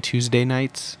Monday and Tuesday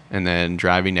nights, and then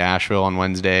driving to Asheville on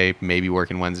Wednesday, maybe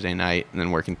working Wednesday night, and then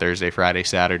working Thursday, Friday,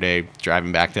 Saturday,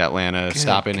 driving back to Atlanta,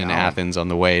 stopping in Athens on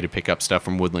the way to pick up stuff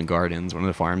from Woodland Gardens, one of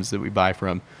the farms that we buy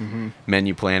from.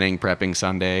 Menu planning, prepping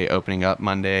Sunday, opening up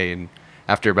Monday, and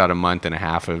after about a month and a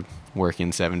half of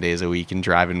working 7 days a week and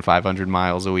driving 500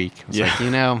 miles a week, I was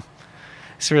like,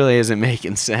 this really isn't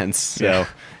making sense. So,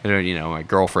 my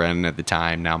girlfriend at the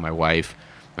time, now my wife,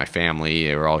 my family,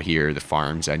 they were all here. The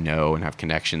farms I know and have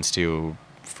connections to,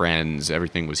 friends,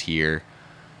 everything was here.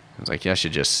 I was like, I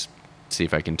should just see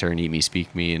if I can turn Eat Me,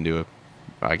 Speak Me into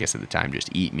I guess at the time,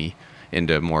 just Eat Me,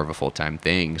 into more of a full-time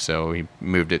thing. So we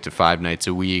moved it to 5 nights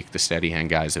a week. The Steady Hand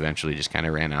guys eventually just kind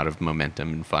of ran out of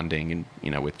momentum and funding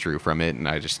and, withdrew from it. And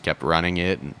I just kept running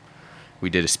it. And we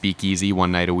did a speakeasy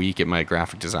 1 night a week at my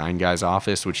graphic design guy's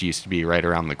office, which used to be right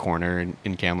around the corner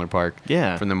in Candler Park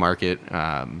from the market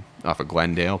off of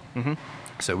Glendale.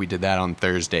 So we did that on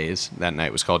Thursdays. That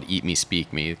night was called Eat Me,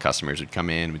 Speak Me. The customers would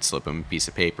come in, we'd slip them a piece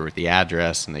of paper with the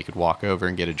address, and they could walk over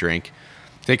and get a drink.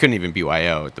 They couldn't even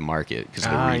BYO at the market because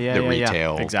of the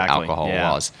retail alcohol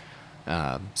laws.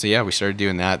 So we started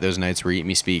doing that. Those nights were Eat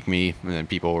Me, Speak Me, and then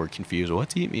people were confused.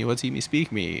 What's Eat Me? What's Eat Me,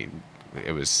 Speak Me?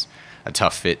 It was a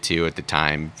tough fit too at the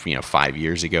time. 5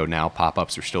 years ago now,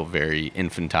 pop-ups were still very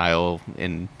infantile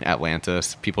in Atlanta.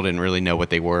 So people didn't really know what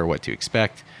they were, what to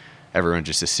expect. Everyone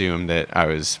just assumed that I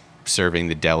was serving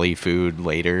the deli food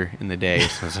later in the day.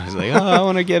 So I was like, I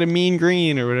want to get a mean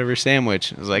green or whatever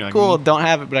sandwich. I was like, cool, don't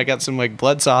have it, but I got some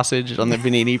blood sausage on the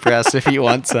panini press if you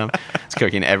want some. It's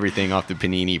cooking everything off the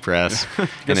panini press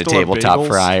and a tabletop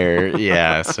fryer.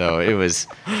 Yeah, so it was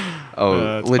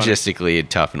logistically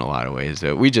tough in a lot of ways.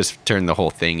 We just turned the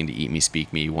whole thing into Eat Me,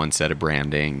 Speak Me, one set of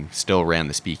branding. Still ran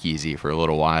the speakeasy for a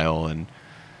little while and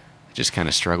just kind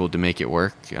of struggled to make it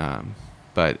work.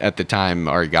 But at the time,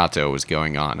 Arigato was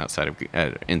going on inside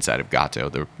of Gato,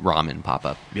 the ramen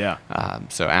pop-up. Yeah.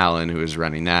 So Alan, who was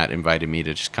running that, invited me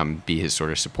to just come be his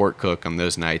sort of support cook on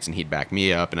those nights, and he'd back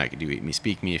me up, and I could do Eat Me,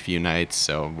 Speak Me a few nights.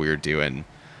 So we were doing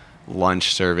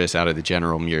lunch service out of the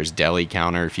General Mills deli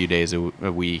counter a few days a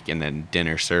week, and then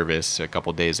dinner service a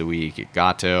couple days a week at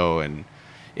Gato, and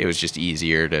it was just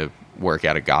easier to work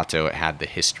out of Gato. It had the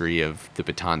history of the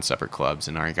Baton Supper Clubs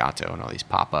and Arigato and all these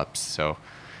pop-ups, so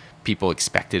people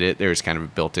expected it. There was kind of a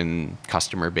built-in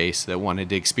customer base that wanted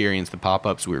to experience the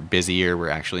pop-ups. We were busier.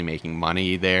 We're actually making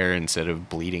money there instead of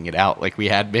bleeding it out like we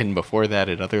had been before that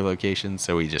at other locations.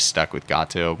 So we just stuck with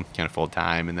Gato kind of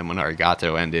full-time. And then when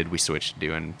Arigato ended, we switched to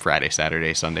doing Friday,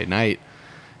 Saturday, Sunday night.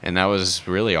 And that was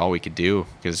really all we could do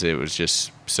because it was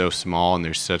just so small and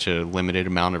there's such a limited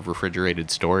amount of refrigerated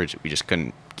storage that we just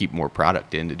couldn't keep more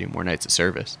product in to do more nights of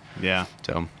service. Yeah.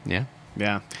 So, yeah.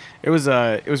 Yeah, it was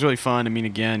really fun. I mean,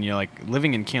 again,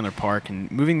 living in Candler Park and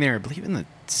moving there, I believe in the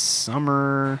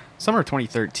summer of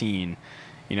 2013,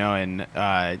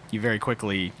 and you very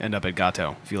quickly end up at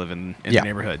Gato if you live in the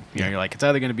neighborhood. You're like, it's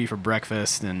either going to be for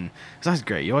breakfast, and it was always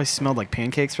great. You always smelled like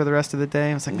pancakes for the rest of the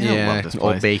day. I was like, man, I love this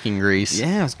place. Old baking grease.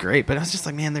 Yeah, it was great. But I was just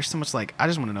like, man, there's so much I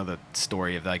just want to know the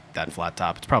story of that flat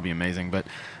top. It's probably amazing, but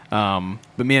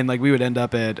man, we would end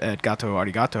up at Gato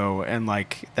Arigato, and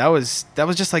that was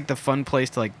just the fun place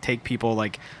to take people.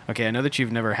 Okay, I know that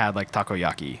you've never had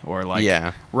takoyaki or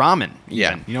ramen,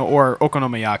 even, or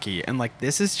okonomiyaki, and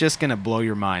this is just gonna blow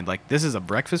your mind. This is a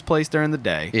breakfast place during the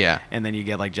day, and then you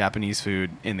get Japanese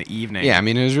food in the evening. Yeah, I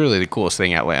mean, it was really the coolest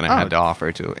thing Atlanta had to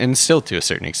offer and still to a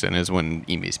certain extent is when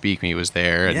Eat Me, Speak Me was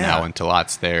there, and now when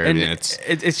Talat's there, and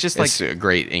it's just it's a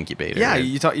great incubator. Yeah, right?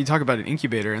 you talk about an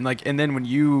incubator, and then when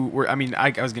you I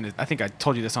think I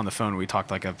told you this on the phone when we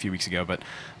talked a few weeks ago, but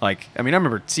I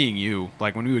remember seeing you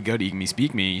when we would go to Eat Me,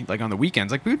 Speak Me on the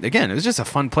weekends. Again, it was just a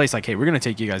fun place. Hey, we're gonna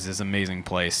take you guys to this amazing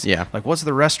place. Yeah. What's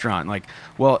the restaurant?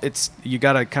 Well, you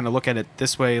gotta kind of look at it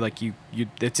this way.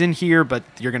 It's in here, but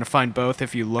you're gonna find both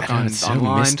if you look online. It's so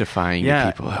mystifying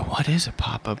to people. What is a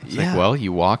pop-up? It's well,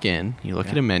 you walk in, you look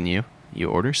at a menu, you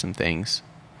order some things,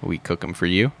 we cook them for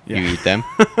you, you eat them,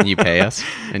 and you pay us,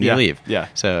 and you leave. Yeah.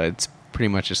 So it's pretty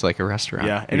much just like a restaurant.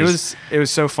 Yeah, and it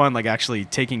was so fun, actually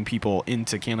taking people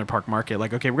into Candler Park Market.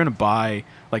 Okay, we're gonna buy,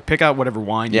 pick out whatever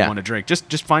wine you want to drink.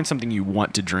 Just find something you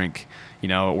want to drink,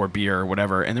 or beer or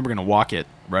whatever, and then we're gonna walk it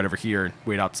right over here,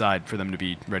 wait outside for them to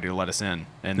be ready to let us in,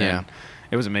 and then.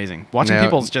 It was amazing. Watching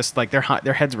people's just their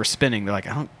heads were spinning. They're like,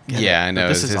 I don't get it. I know.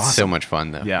 It's awesome. So much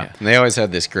fun, though. Yeah. And they always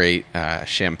had this great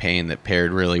champagne that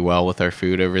paired really well with our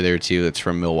food over there, too. That's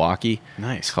from Milwaukee.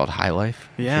 Nice. It's called High Life.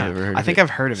 Yeah. I think I've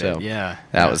heard of it. Yeah.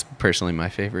 That was personally my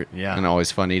favorite. Yeah. And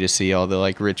always funny to see all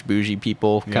the rich bougie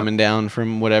people coming down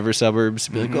from whatever suburbs.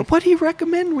 Be like, what do you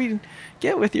recommend we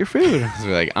get with your food?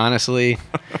 So honestly,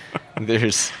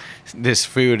 there's this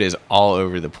food is all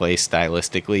over the place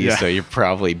stylistically, Yeah. so you're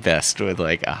probably best with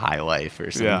like a High Life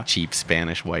or some Yeah. cheap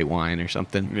Spanish white wine or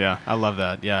something. Yeah, I love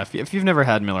that. Yeah, if you've never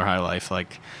had Miller High Life,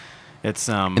 like it's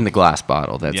In the glass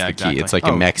bottle, that's Yeah, the key. exactly. It's like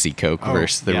a Oh. Mexi Coke Oh,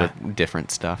 versus the yeah.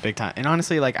 different stuff. big time. And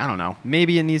honestly, like I don't know,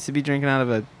 maybe it needs to be drinking out of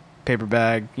a paper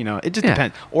bag. You know, it just Yeah.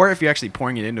 depends. Or if you're actually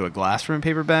pouring it into a glass from a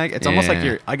paper bag, it's almost like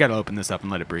Yeah. I got to open this up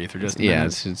and let it breathe for just a Yeah,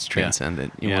 minute. it's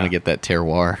transcendent. You Yeah. want to get that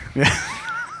terroir. Yeah.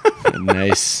 A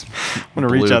nice I'm gonna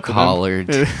reach out to collared.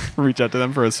 them. Reach out to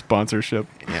them for a sponsorship.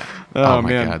 Yeah. Oh, my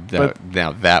man. God. But-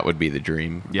 Now that would be the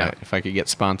dream. Yeah. If I could get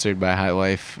sponsored by High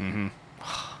Life,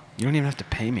 You don't even have to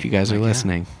pay me. if you guys are Like, yeah.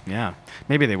 listening. Yeah,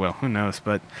 maybe they will. Who knows?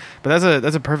 But that's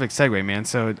a perfect segue, man.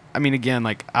 So I mean, again,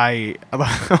 like I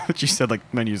love what you said, like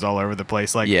menus all over the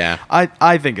place. Like Yeah.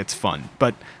 I think it's fun.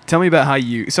 But tell me about how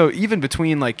you. So even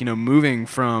between like moving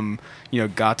from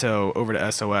Gato over to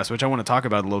SOS, which I want to talk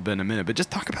about a little bit in a minute. But just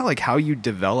talk about like how you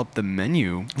develop the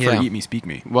menu for Yeah. Eat Me Speak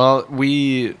Me. Well,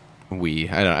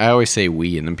 I always say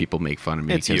we, and then people make fun of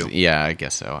me. It's 'cause- you. Yeah, I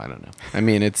guess so. I don't know. I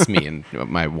mean, it's me and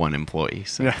my one employee,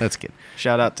 so Yeah. that's good.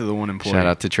 Shout out to the one employee. Shout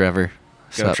out to Trevor.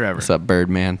 Go, Trevor. What's up,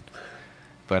 Birdman?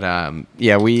 But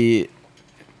yeah, we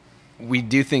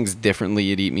do things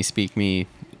differently at Eat Me Speak Me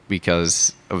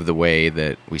because of the way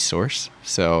that we source.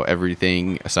 So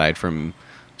everything aside from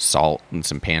salt and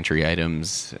some pantry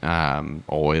items,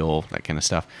 oil, that kind of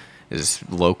stuff, is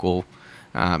local.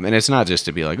 And it's not just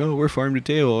to be like, oh, we're farm to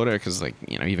table, whatever, because like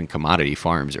even commodity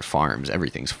farms are farms.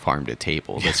 Everything's farm to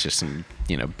table. That's just some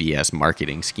BS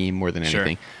marketing scheme more than Sure.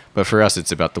 anything. But for us,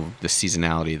 it's about the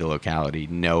seasonality, the locality,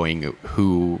 knowing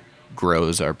who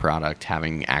grows our product,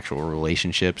 having actual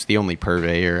relationships. The only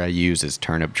purveyor I use is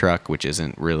Turnip Truck, which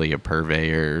isn't really a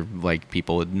purveyor like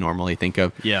people would normally think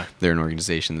of. Yeah. They're an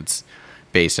organization that's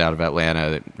based out of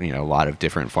Atlanta. A lot of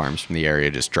different farms from the area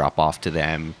just drop off to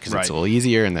them because Right. it's a little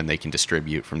easier, and then they can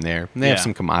distribute from there. And they have Yeah.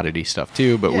 some commodity stuff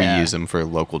too, but Yeah. we use them for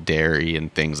local dairy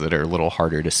and things that are a little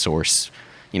harder to source.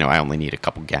 I only need a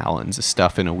couple gallons of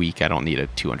stuff in a week. I don't need a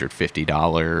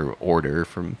 $250 order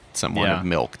from someone Yeah. of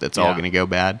milk that's all Yeah. going to go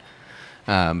bad.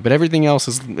 But everything else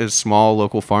is small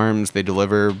local farms. They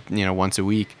deliver, once a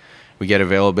week. We get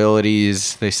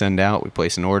availabilities. They send out. We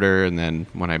place an order, and then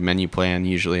when I menu plan,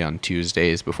 usually on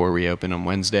Tuesdays before we open on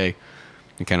Wednesday,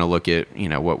 we kind of look at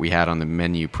what we had on the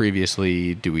menu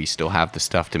previously. Do we still have the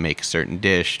stuff to make a certain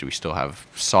dish? Do we still have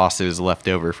sauces left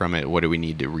over from it? What do we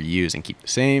need to reuse and keep the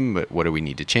same? But what do we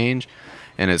need to change?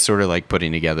 And it's sort of like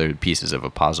putting together pieces of a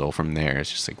puzzle from there.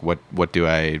 It's just like, what do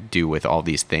I do with all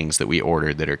these things that we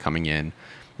ordered that are coming in,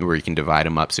 where you can divide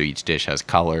them up so each dish has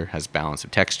color, has balance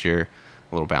of texture,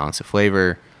 a little balance of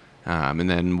flavor, and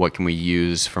then what can we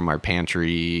use from our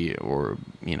pantry or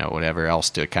whatever else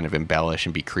to kind of embellish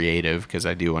and be creative, because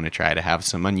I do want to try to have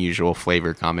some unusual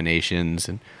flavor combinations.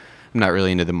 And I'm not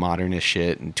really into the modernist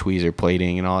shit and tweezer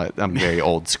plating and all that. I'm very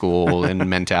old school in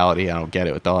mentality. I don't get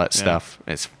it with all that stuff.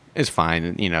 It's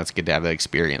fine. It's good to have that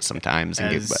experience sometimes.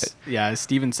 As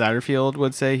Steven Satterfield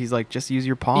would say, he's like, just use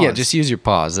your paws. Yeah, just use your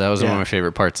paws. That was one Yeah. of my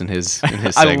favorite parts in his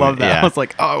I segment. love that. Yeah. I was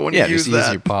like, oh, I want to use just that.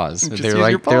 use your paws. Just they're use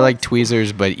your they're like paws.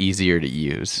 tweezers, but easier to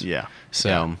use. Yeah.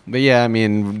 So, but yeah, I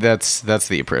mean, that's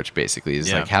the approach basically. Is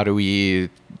Yeah. like, how do we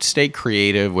stay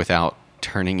creative without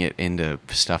turning it into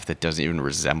stuff that doesn't even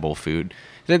resemble food?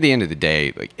 And at the end of the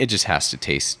day, like, it just has to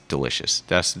taste delicious.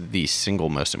 That's the single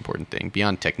most important thing.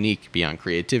 Beyond technique, beyond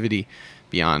creativity,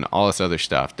 beyond all this other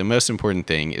stuff, the most important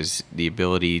thing is the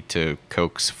ability to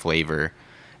coax flavor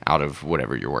out of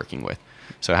whatever you're working with.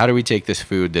 So how do we take this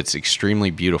food that's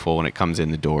extremely beautiful when it comes in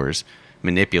the doors,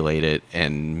 manipulate it,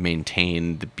 and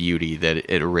maintain the beauty that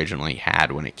it originally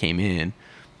had when it came in,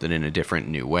 but in a different,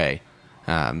 new way?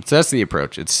 So that's the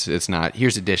approach. It's not,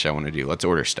 here's a dish I want to do, let's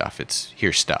order stuff. It's,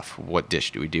 here's stuff. What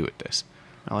dish do we do with this?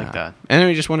 I like that. And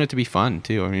I just want it to be fun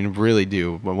too. I mean, I really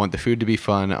do. I want the food to be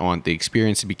fun. I want the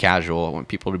experience to be casual. I want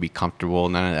people to be comfortable.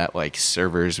 None of that like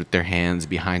servers with their hands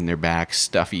behind their back,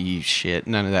 stuffy shit.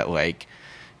 None of that like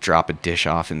drop a dish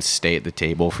off and stay at the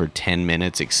table for 10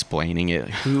 minutes explaining it.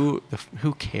 Who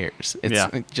cares?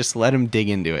 It's like, just let them dig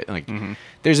into it. Like,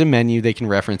 there's a menu, they can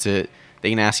reference it. They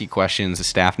can ask you questions. The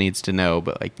staff needs to know,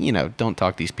 but like, don't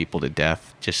talk these people to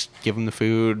death. Just give them the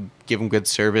food, give them good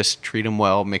service, treat them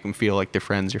well, make them feel like they're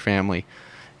friends or family.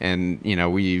 And,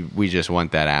 we just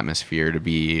want that atmosphere to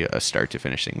be a start to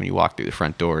finish thing. When you walk through the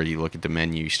front door, you look at the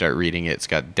menu, you start reading it. It's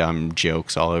got dumb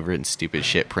jokes all over it and stupid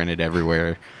shit printed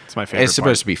everywhere. It's my favorite It's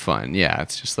supposed to be fun. Yeah.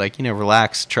 It's just like,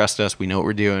 relax, trust us. We know what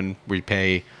we're doing. We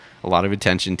pay a lot of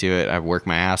attention to it. I work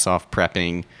my ass off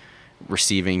prepping,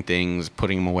 receiving things,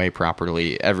 putting them away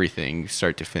properly. Everything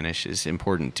start to finish is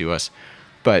important to us.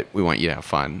 but we want you to have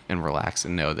fun and relax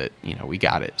and know that, we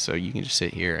got it. So you can just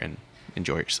sit here and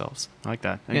enjoy yourselves. I like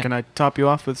that. And can I top you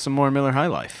off with some more Miller High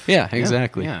Life? Yeah,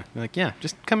 exactly. Yeah. Like,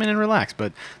 just come in and relax.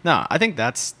 But no, I think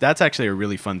that's actually a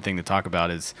really fun thing to talk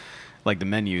about is like the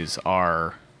menus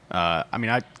are,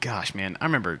 gosh, man, I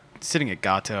remember sitting at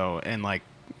Gato and like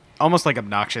almost like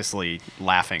obnoxiously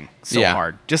laughing so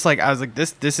hard. Just like, I was like,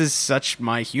 this is such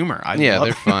my humor.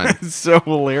 They're fun. It's so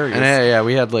hilarious. And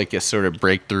we had like a sort of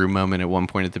breakthrough moment at one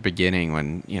point at the beginning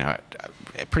when,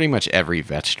 pretty much every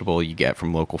vegetable you get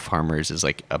from local farmers is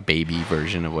like a baby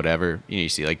version of whatever. You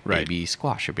see like baby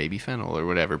squash or baby fennel or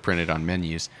whatever printed on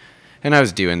menus. And I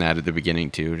was doing that at the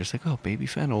beginning too, just like, oh, baby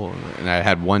fennel. And I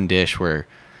had one dish where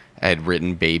I had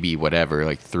written baby whatever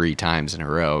like 3 times in a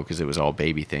row because it was all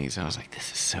baby things. And I was like,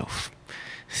 this is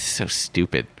so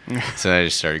stupid. So I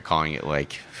just started calling it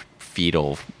like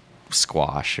fetal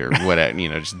squash or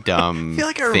whatever, just dumb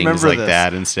things like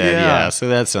that instead. Yeah. So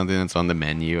that's something that's on the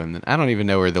menu. And then I don't even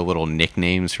know where the little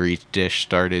nicknames for each dish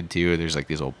started too. There's like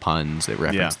these old puns that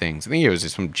reference things. I think it was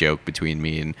just some joke between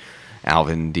me and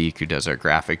Alvin Deek, who does our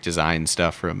graphic design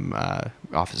stuff from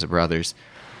Office of Brothers.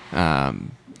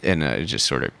 And it just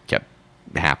sort of kept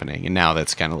happening. And now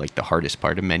that's kind of like the hardest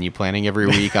part of menu planning every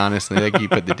week, honestly. Like you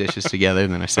put the dishes together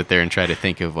and then I sit there and try to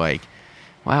think of like,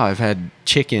 wow, I've had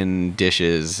chicken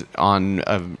dishes on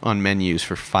menus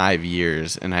for 5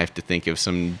 years and I have to think of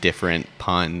some different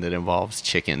pun that involves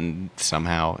chicken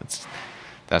somehow.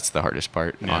 That's the hardest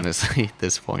part, honestly, at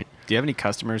this point. Do you have any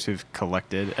customers who've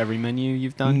collected every menu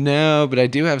you've done? No, but I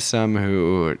do have some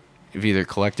who have either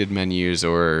collected menus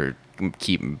or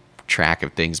keep track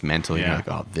of things mentally. Like,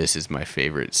 oh, this is my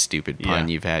favorite stupid pun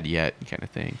you've had yet, kind of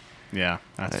thing. Yeah,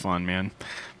 that's fun, man.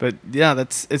 But yeah,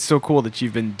 it's so cool that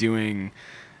you've been doing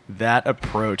that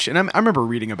approach. And I remember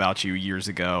reading about you years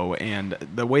ago, and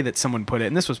the way that someone put it,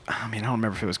 and this was, I don't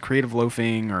remember if it was creative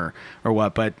loafing or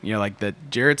what, but like that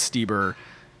Jarrett Stieber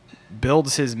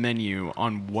builds his menu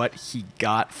on what he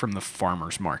got from the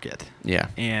farmer's market. Yeah.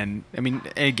 And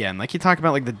again, like you talk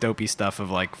about like the dopey stuff of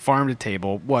like farm to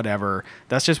table, whatever.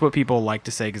 That's just what people like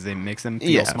to say because it makes them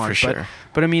feel smart. For sure.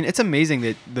 But it's amazing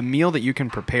that the meal that you can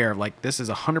prepare, like this is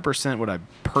 100% what I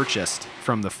purchased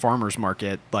from the farmer's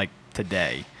market like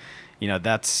today.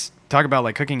 That's talk about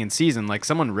like cooking in season. Like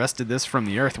someone wrested this from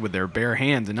the earth with their bare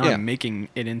hands, and now I'm making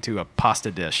it into a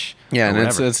pasta dish. Yeah, and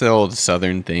it's the old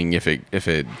Southern thing. If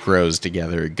it grows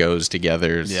together, it goes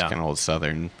together. It's kind of old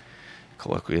Southern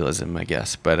colloquialism, I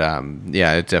guess. But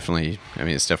it definitely.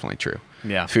 It's definitely true.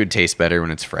 Yeah, food tastes better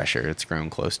when it's fresher. It's grown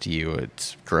close to you.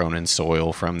 It's grown in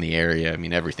soil from the area.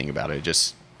 Everything about it.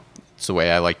 It's the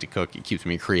way I like to cook. It keeps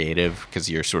me creative because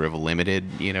you're sort of limited.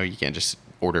 You can't just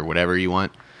order whatever you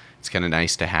want. It's kind of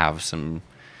nice to have some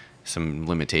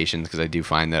limitations because I do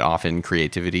find that often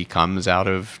creativity comes out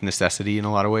of necessity in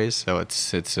a lot of ways. So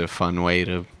it's a fun way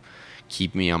to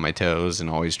keep me on my toes and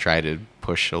always try to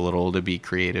push a little to be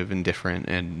creative and different.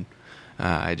 And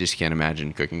I just can't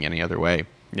imagine cooking any other way.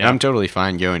 Yeah. I'm totally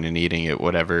fine going and eating at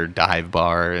whatever dive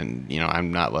bar. And,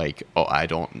 I'm not like, oh, I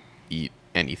don't eat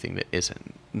anything that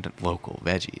isn't local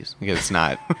veggies because it's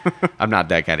not I'm not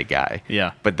that kind of guy.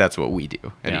 Yeah, but that's what we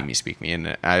do at Eat Me Speak Me,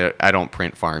 and I don't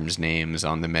print farms names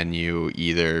on the menu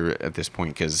either at this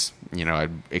point because I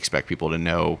expect people to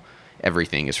know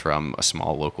everything is from a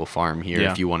small local farm here.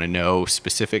 If you want to know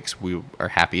specifics, we are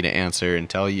happy to answer and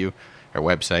tell you. Our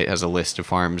website has a list of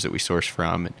farms that we source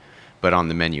from, but on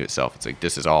the menu itself it's like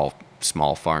this is all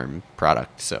small farm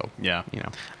product. So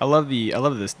I love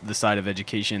the side of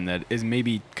education that is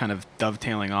maybe kind of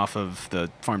dovetailing off of the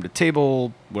farm to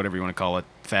table, whatever you want to call it,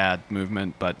 fad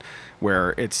movement, but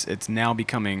where it's now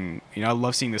becoming, I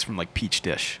love seeing this from like Peach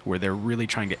Dish, where they're really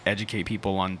trying to educate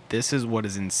people on this is what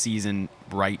is in season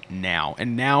right now,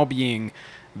 and now being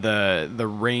the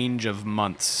range of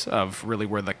months of really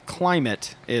where the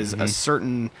climate is a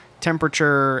certain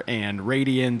temperature and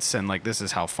radiance, and like this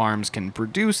is how farms can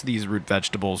produce these root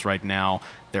vegetables right now,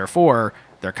 therefore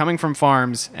they're coming from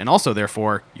farms, and also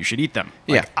therefore you should eat them.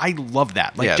 I love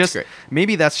that. Like just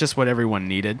maybe that's just what everyone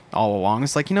needed all along.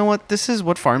 It's like, you know what, this is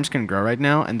what farms can grow right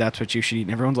now, and that's what you should eat.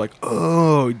 And everyone's like,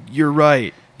 oh, you're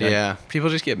right. Yeah, people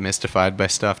just get mystified by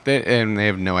stuff and they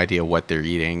have no idea what they're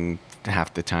eating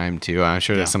half the time too. I'm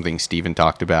sure that's something Steven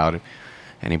talked about.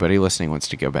 Anybody listening wants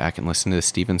to go back and listen to the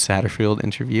Steven Satterfield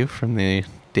interview from the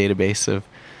database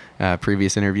of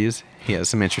previous interviews. He has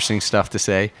some interesting stuff to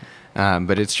say.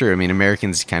 But it's true.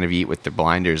 Americans kind of eat with their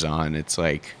blinders on. It's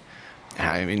like,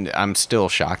 I'm still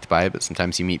shocked by it, but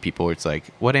sometimes you meet people where it's like,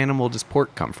 what animal does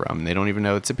pork come from? And they don't even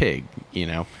know it's a pig,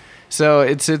 So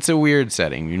it's a weird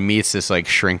setting. Meat's this like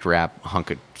shrink wrap hunk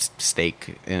of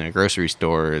steak in a grocery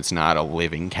store. It's not a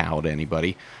living cow to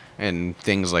anybody. And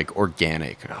things like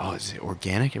organic. Oh, is it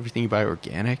organic? Everything you buy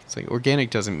organic? It's like organic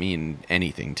doesn't mean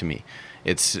anything to me.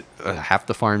 It's half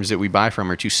the farms that we buy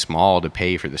from are too small to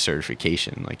pay for the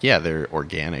certification. Like, yeah, they're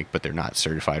organic, but they're not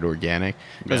certified organic.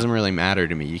 It doesn't really matter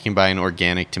to me. You can buy an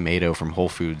organic tomato from Whole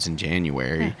Foods in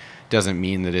January. Doesn't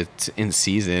mean that it's in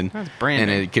season. That's branding.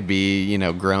 And it could be,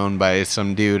 grown by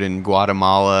some dude in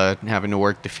Guatemala having to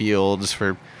work the fields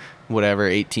for whatever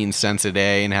 18 cents a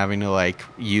day and having to like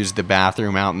use the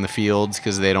bathroom out in the fields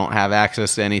because they don't have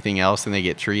access to anything else and they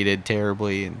get treated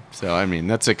terribly. And so I mean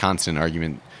that's a constant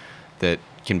argument that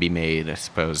can be made, I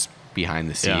suppose, behind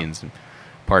the scenes. And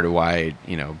part of why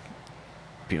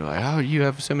people are like, oh, you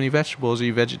have so many vegetables, are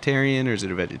you vegetarian, or is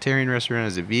it a vegetarian restaurant,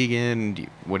 is it vegan,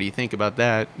 what do you think about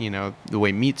that, the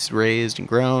way meat's raised and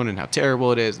grown and how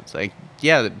terrible it is. It's like,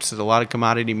 yeah, a lot of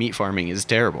commodity meat farming is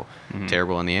terrible.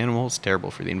 Terrible on the animals, terrible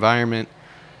for the environment,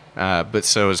 but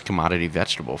so is commodity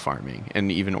vegetable farming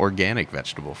and even organic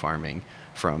vegetable farming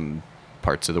from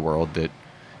parts of the world that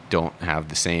don't have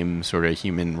the same sort of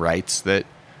human rights that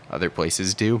other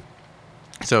places do.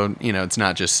 So, it's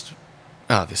not just,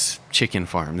 oh, this chicken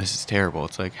farm, this is terrible.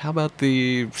 It's like, how about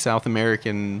the South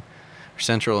American or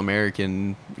Central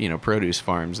American, produce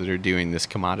farms that are doing this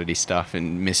commodity stuff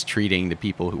and mistreating the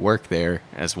people who work there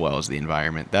as well as the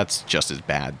environment? That's just as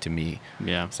bad to me.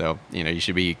 Yeah. So, you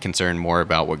should be concerned more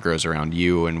about what grows around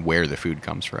you and where the food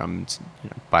comes from. It's,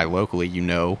 buy locally,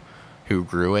 who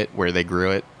grew it, where they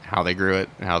grew it, how they grew it,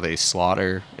 how they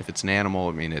slaughter. If it's an animal,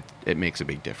 I mean, it makes a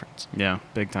big difference. Yeah,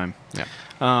 big time.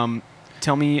 Yeah.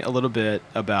 Tell me a little bit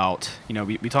about,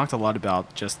 we talked a lot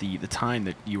about just the time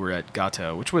that you were at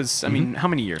Gato, which was, I mean, how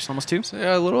many years? Almost 2? So,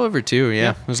 a little over 2,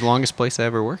 yeah. It was the longest place I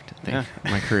ever worked, I think,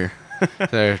 in my career.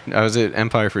 So I was at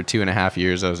Empire for 2.5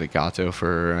 years. I was at Gato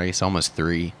for, I guess, almost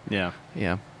 3. Yeah.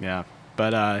 Yeah. Yeah.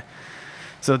 But,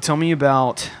 so tell me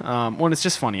about, it's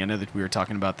just funny. I know that we were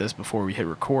talking about this before we hit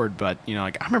record, but,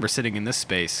 I remember sitting in this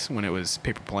space when it was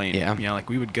paper plane. Yeah.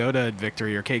 We would go to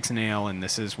Victory or Cakes and Ale, and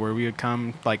this is where we would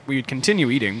come, we would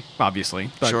continue eating, obviously,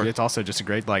 but Sure. It's also just a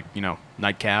great,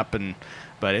 nightcap,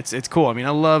 but it's cool. I mean, I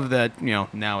love that,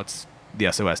 now it's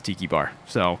the SOS Tiki Bar.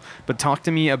 So, but talk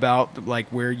to me about,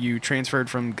 where you transferred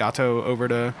from Gato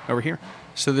over here.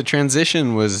 So the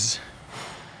transition was...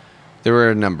 There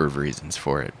were a number of reasons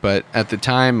for it, but at the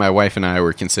time, my wife and I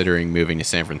were considering moving to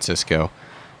San Francisco.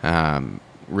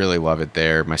 Really love it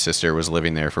there. My sister was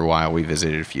living there for a while. We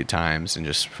visited a few times and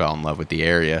just fell in love with the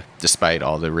area. Despite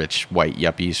all the rich white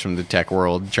yuppies from the tech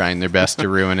world trying their best to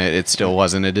ruin it, it still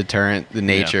wasn't a deterrent. The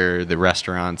nature, the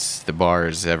restaurants, the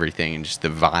bars, everything, and just the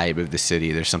vibe of the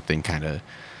city. There's something kind of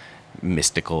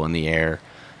mystical in the air.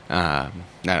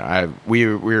 We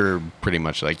were pretty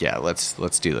much like, yeah,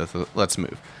 let's do this. Let's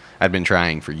move. I'd been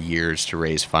trying for years to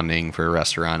raise funding for a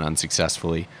restaurant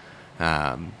unsuccessfully,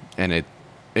 and it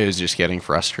was just getting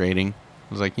frustrating. I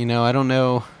was like, I don't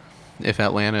know if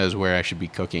Atlanta is where I should be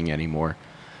cooking anymore,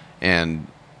 and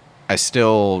I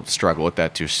still struggle with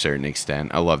that to a certain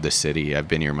extent. I love the city. I've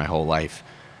been here my whole life,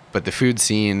 but the food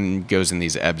scene goes in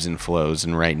these ebbs and flows,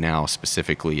 and right now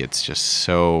specifically, it's just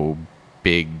so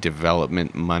big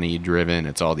development money driven.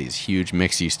 It's all these huge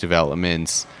mixed-use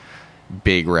developments,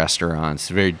 big restaurants,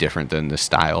 very different than the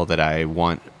style that I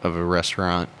want of a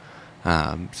restaurant.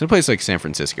 So a place like San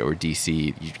Francisco or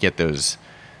DC, you get those,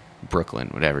 Brooklyn,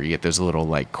 whatever, you get those little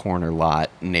corner lot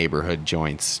neighborhood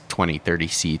joints, 20, 30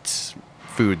 seats,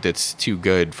 food that's too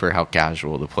good for how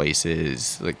casual the place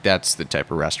is. That's the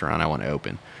type of restaurant I want to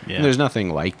open. Yeah. And there's nothing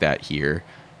like that here.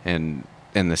 And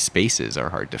the spaces are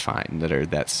hard to find that are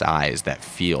that size, that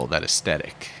feel, that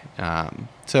aesthetic.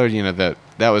 So,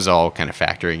 that was all kind of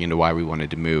factoring into why we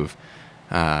wanted to move.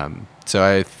 So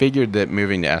I figured that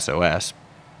moving to SOS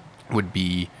would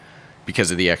be,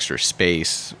 because of the extra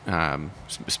space,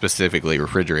 specifically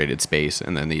refrigerated space,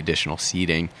 and then the additional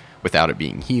seating without it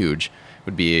being huge,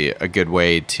 would be a good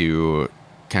way to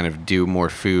kind of do more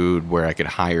food where I could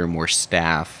hire more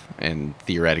staff and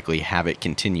theoretically have it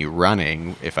continue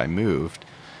running if I moved.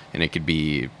 And it could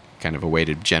be kind of a way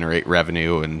to generate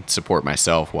revenue and support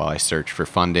myself while I search for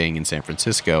funding in San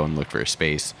Francisco and look for a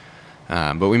space.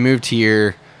 But we moved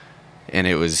here, and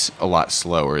it was a lot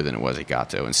slower than it was at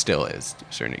Gato, and still is to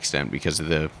a certain extent because of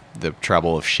the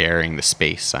trouble of sharing the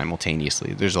space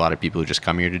simultaneously. There's a lot of people who just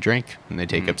come here to drink, and they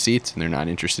take up seats, and they're not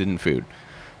interested in food.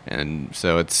 And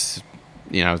so it's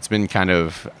been kind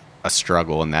of a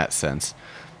struggle in that sense.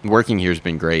 Working here has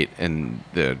been great, and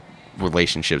the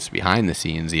relationships behind the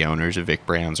scenes, the owners of Vic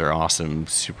Brands are awesome,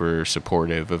 super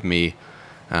supportive of me.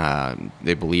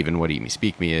 They believe in what Eat Me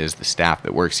Speak Me is. The staff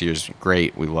that works here is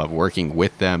great. We love working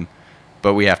with them,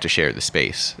 but we have to share the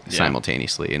space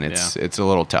simultaneously, and it's a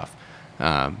little tough.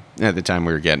 At the time,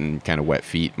 we were getting kind of wet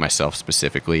feet, myself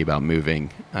specifically, about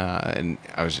moving, and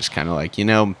I was just kind of like,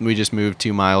 we just moved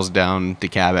 2 miles down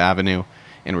DeKalb Avenue,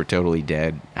 and we're totally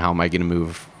dead. How am I going to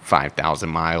move 5,000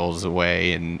 miles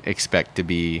away and expect to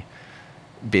be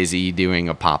busy doing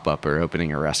a pop-up or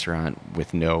opening a restaurant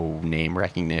with no name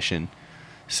recognition?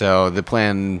 So the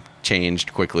plan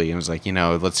changed quickly, and was like,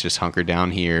 let's just hunker down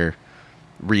here,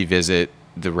 revisit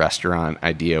the restaurant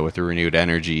idea with a renewed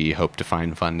energy, hope to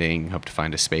find funding, hope to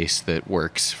find a space that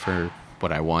works for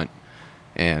what I want,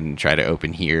 and try to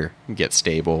open here, get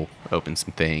stable, open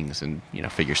some things, and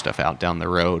figure stuff out down the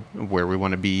road where we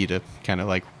want to be to kind of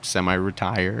like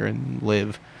semi-retire and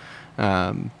live.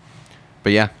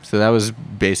 But yeah, so that was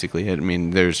basically it. I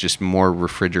mean, there's just more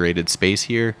refrigerated space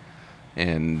here,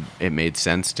 and it made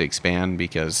sense to expand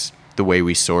because the way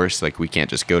we source, like, we can't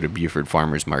just go to Buford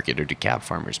Farmers Market or DeKalb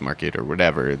Farmers Market or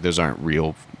whatever. Those aren't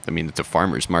real. I mean, it's a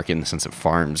farmers market in the sense of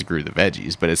farms grew the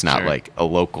veggies, but it's not like a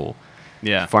local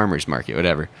farmers market,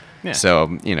 whatever. Yeah. So,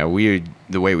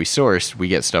 the way we source, we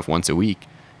get stuff once a week,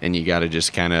 and you got to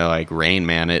just kind of like Rain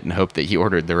Man it and hope that you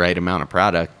ordered the right amount of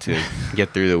product to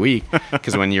get through the week.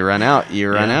 Because when you run out,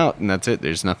 run out, and that's it.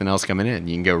 There's nothing else coming in.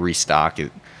 You can go restock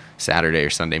it Saturday or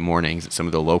Sunday mornings at some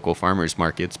of the local farmers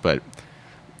markets, but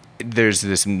there's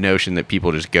this notion that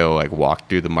people just go like walk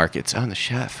through the markets. I'm the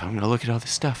chef, I'm gonna look at all this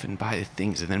stuff and buy the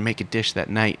things and then make a dish that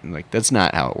night, and like, that's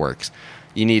not how it works.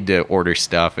 You need to order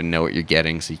stuff and know what you're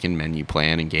getting so you can menu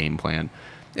plan and game plan.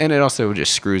 And it also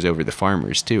just screws over the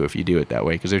farmers too if you do it that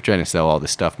way, because they're trying to sell all this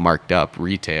stuff marked up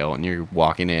retail, and you're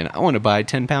walking in, I want to buy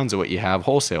 10 pounds of what you have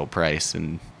wholesale price,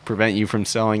 and prevent you from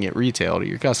selling it retail to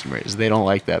your customers. They don't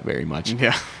like that very much.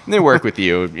 Yeah. And they work with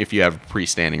you if you have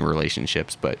pre-standing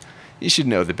relationships, but you should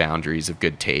know the boundaries of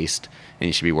good taste, and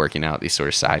you should be working out these sort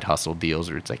of side hustle deals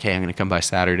where it's like, hey, I'm going to come by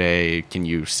Saturday. Can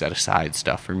you set aside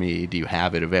stuff for me? Do you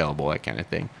have it available? That kind of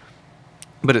thing.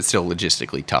 But it's still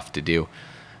logistically tough to do.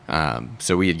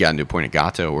 So we had gotten to a point at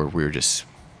Gato where we were just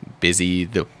busy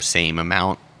the same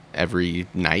amount every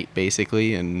night,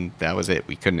 basically, and that was it.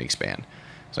 We couldn't expand.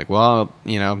 It's like, well,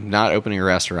 not opening a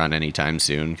restaurant anytime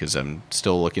soon because I'm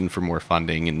still looking for more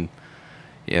funding, and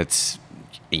it's,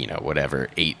 whatever,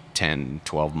 8, 10,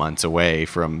 12 months away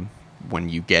from when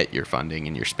you get your funding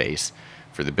and your space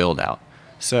for the build out.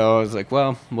 So I was like,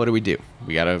 well, what do?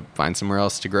 We got to find somewhere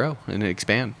else to grow and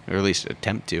expand, or at least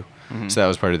attempt to. Mm-hmm. So that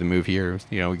was part of the move here.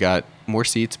 We got more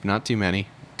seats, but not too many,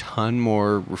 ton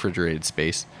more refrigerated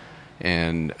space,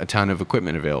 and a ton of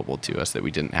equipment available to us that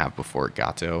we didn't have before at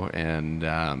Gato.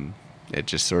 And it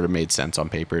just sort of made sense on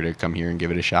paper to come here and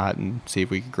give it a shot and see if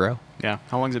we could grow. Yeah.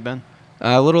 How long's it been?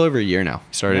 A little over a year now.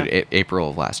 Started April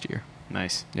of last year.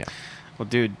 Nice. Yeah. Well,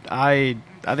 dude, I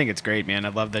think it's great, man. I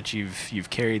love that you've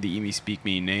carried the Eat Me Speak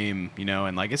Me name,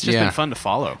 and like, it's just been fun to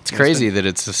follow. It's crazy that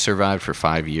it's survived for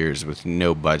 5 years with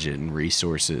no budget and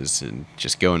resources and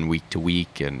just going week to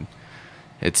week. And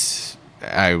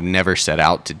I never set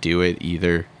out to do it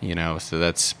either, so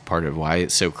that's part of why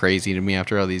it's so crazy to me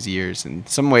after all these years. In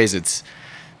some ways, it's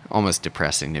almost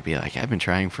depressing to be like, I've been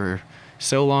trying for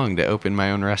so long to open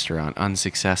my own restaurant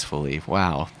unsuccessfully.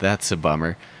 Wow, that's a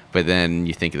bummer. But then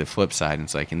you think of the flip side, and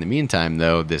it's like, in the meantime,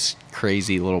 though, this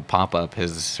crazy little pop-up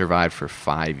has survived for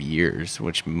 5 years,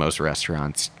 which most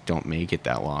restaurants don't make it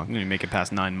that long. You make it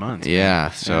past 9 months. Yeah,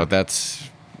 man. So that's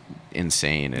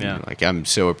insane. And like, I'm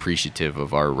so appreciative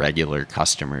of our regular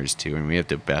customers, too. And we have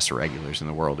the best regulars in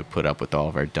the world who put up with all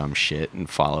of our dumb shit and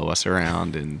follow us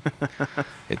around, and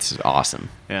it's awesome.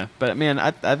 Yeah, but man,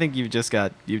 I think you've just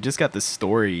got this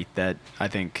story that I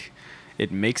think it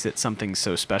makes it something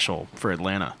so special for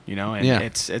Atlanta, and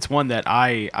it's one that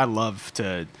I love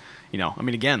to, I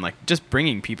mean, again, like, just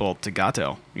bringing people to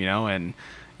Gato, and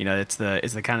it's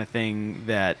the kind of thing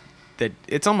that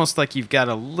it's almost like you've got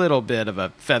a little bit of a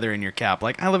feather in your cap.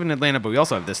 Like, I live in Atlanta, but we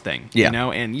also have this thing,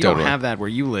 and you don't have that where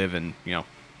you live in,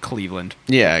 Cleveland.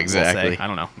 Yeah, exactly. We'll say. I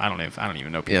don't know. I don't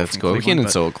even know people. Yeah, it's cool. We can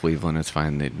insult Cleveland. It's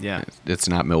fine. It's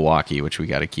not Milwaukee, which we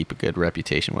got to keep a good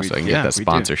reputation with, so I can get that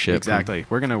sponsorship. Exactly.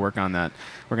 We're gonna work on that.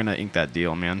 We're gonna ink that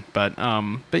deal, man. But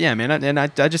yeah, man. And I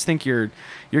just think your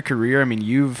career. I mean,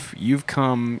 you've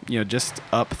come just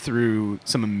up through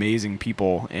some amazing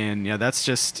people, and that's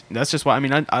just why. I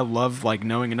mean, I love like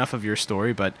knowing enough of your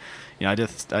story, but I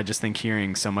just think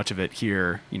hearing so much of it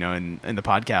here, in the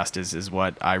podcast is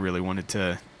what I really wanted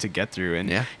to get through.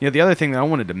 And the other thing that I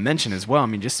wanted to mention as well, I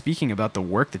mean, just speaking about the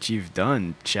work that you've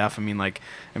done, Chef. I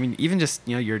mean, even just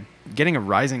you're getting a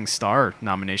Rising Star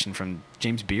nomination from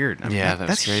James Beard. I mean,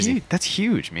 that's crazy. Huge. That's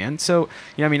huge, man. So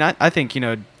I mean, I think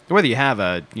whether you have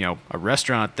a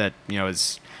restaurant that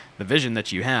is the vision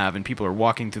that you have and people are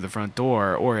walking through the front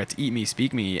door, or it's Eat Me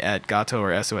Speak Me at Gato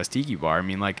or SOS Tiki Bar. I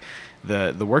mean,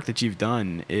 the work that you've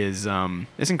done is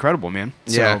incredible, man.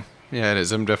 So, yeah, it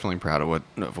is. I'm definitely proud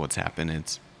of what's happened.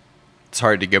 It's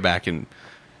hard to go back and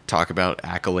talk about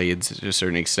accolades to a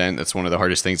certain extent. That's one of the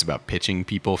hardest things about pitching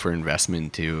people for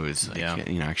investment too, is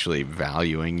actually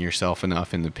valuing yourself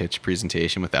enough in the pitch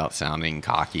presentation without sounding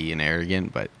cocky and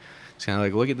arrogant. But it's kind of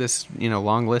like, look at this,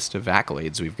 long list of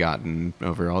accolades we've gotten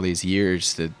over all these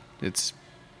years that it's,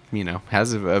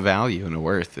 has a value and a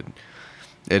worth. And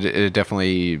it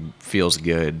definitely feels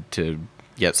good to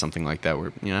get something like that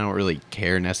where, I don't really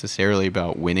care necessarily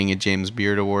about winning a James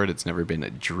Beard Award. It's never been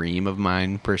a dream of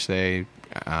mine per se.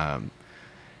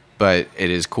 But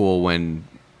it is cool when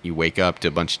you wake up to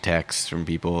a bunch of texts from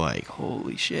people like,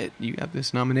 holy shit, you got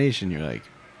this nomination. You're like,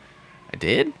 I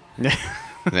did?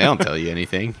 They don't tell you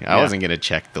anything. I wasn't going to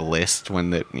check the list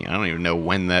when I don't even know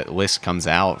when that list comes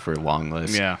out for long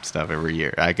list stuff every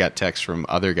year. I got texts from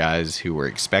other guys who were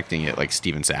expecting it, like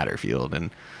Steven Satterfield, and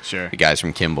the guys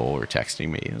from Kimball were texting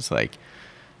me. It was like,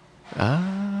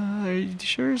 are you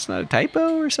sure it's not a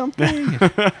typo or something?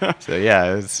 So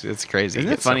yeah, it's crazy.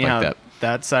 Isn't it funny how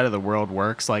that side of the world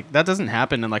works? Like, that doesn't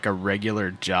happen in like a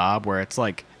regular job where it's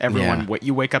like everyone,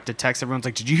 you wake up to text, everyone's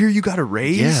like, did you hear you got a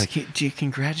raise? Yeah,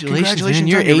 congratulations man,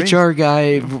 you're HR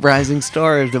guy, Rising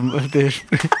Star of the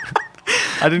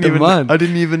I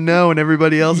didn't even know, and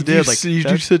everybody else did. You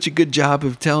do such a good job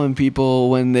of telling people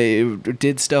when they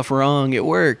did stuff wrong at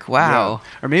work. Wow. Yeah.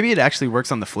 Or maybe it actually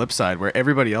works on the flip side, where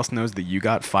everybody else knows that you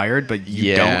got fired, but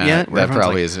you don't yet. That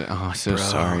probably is. Oh, so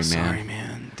sorry, man. Sorry,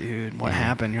 man. Dude, what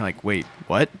happened? You're like, wait,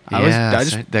 what?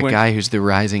 Guy who's the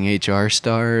rising HR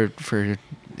star for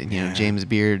James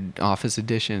Beard Office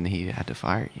Edition, he had to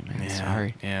fire you, man.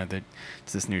 Sorry. Yeah,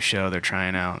 it's this new show they're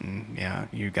trying out, and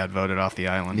you got voted off the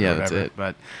island. Yeah, or whatever. that's it.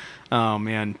 But oh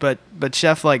man, but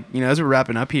Chef, as we're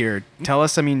wrapping up here, tell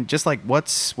us, I mean, just like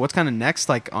what's kind of next,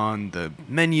 like on the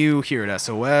menu here at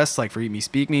SOS, like for Eat Me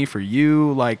Speak Me, for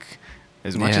you, like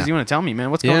as much as you want to tell me,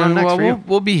 man. What's going on next for you?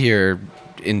 We'll be here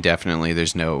indefinitely.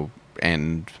 There's no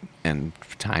end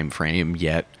time frame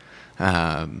yet.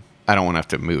 I don't want to have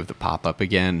to move the pop-up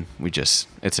again.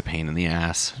 It's a pain in the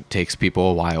ass. It takes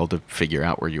people a while to figure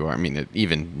out where you are. I mean,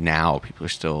 even now, people are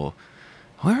still,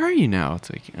 where are you now? It's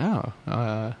like,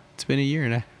 it's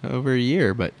been over a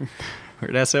year, but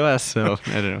we're at SOS, so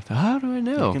I don't know. How do I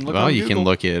know? You can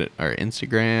look at our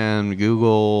Instagram,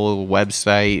 Google,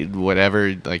 website,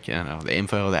 whatever, the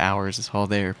info, the hours, it's all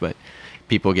there, but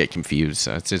people get confused,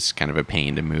 so it's just kind of a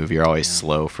pain to move. You're always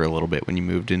slow for a little bit when you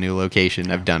move to a new location.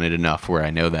 I've done it enough where I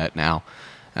know that now.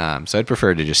 So I'd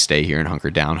prefer to just stay here and hunker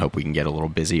down, hope we can get a little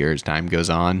busier as time goes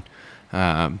on.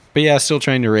 But yeah, still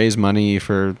trying to raise money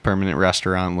for a permanent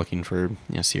restaurant, looking for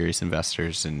serious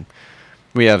investors. And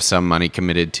we have some money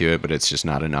committed to it, but it's just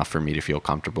not enough for me to feel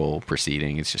comfortable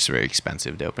proceeding. It's just very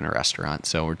expensive to open a restaurant.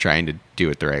 So we're trying to do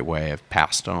it the right way. I've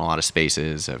passed on a lot of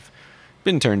spaces. I've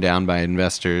been turned down by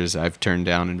investors. I've turned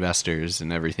down investors,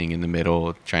 and everything in the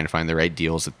middle, trying to find the right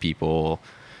deals with people,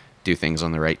 do things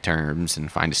on the right terms,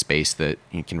 and find a space that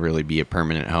can really be a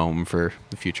permanent home for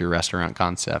the future restaurant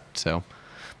concept. So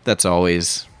that's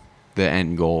always the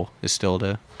end goal, is still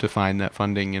to find that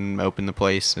funding and open the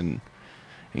place and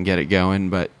get it going.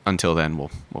 But until then,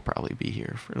 we'll probably be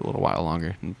here for a little while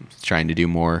longer, and trying to do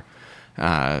more.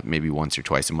 Maybe once or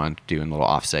twice a month, doing little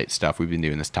offsite stuff. We've been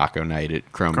doing this taco night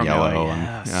at Chrome Yellow,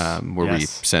 where we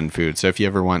send food. So if you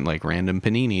ever want like random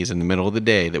paninis in the middle of the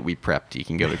day that we prepped, you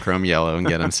can go to Chrome Yellow and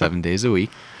get them 7 days a week.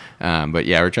 But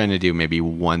yeah, we're trying to do maybe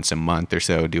once a month or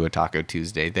so, do a Taco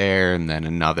Tuesday there, and then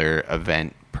another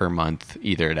event per month,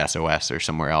 either at SOS or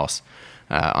somewhere else,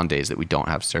 on days that we don't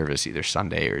have service, either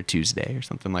Sunday or Tuesday or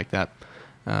something like that.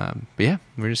 But yeah,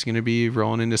 we're just going to be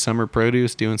rolling into summer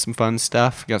produce, doing some fun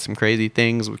stuff. Got some crazy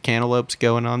things with cantaloupes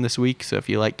going on this week. So if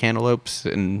you like cantaloupes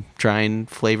and trying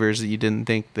flavors that you didn't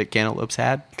think that cantaloupes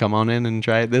had, come on in and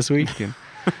try it this week. And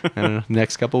I don't know,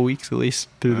 next couple of weeks at least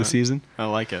through the season. I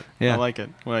like it. Yeah. I like it.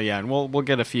 Well, yeah, and we'll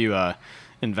get a few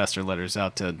investor letters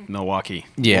out to Milwaukee.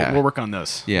 Yeah, we'll work on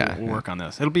those. Yeah, we'll work on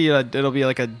this. It'll be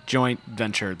like a joint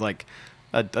venture, like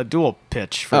a dual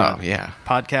pitch for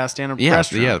podcast and a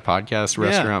restaurant. Yeah, the podcast,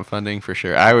 restaurant funding for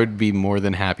sure. I would be more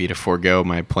than happy to forego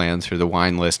my plans for the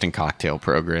wine list and cocktail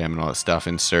program and all that stuff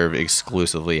and serve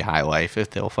exclusively High Life if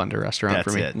they'll fund a restaurant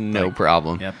for me. No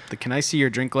problem. Yep. Can I see your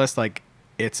drink list? Like,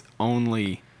 it's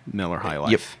only Miller High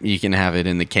Life. Yep. You can have it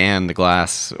in the can, the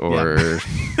glass, or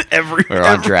or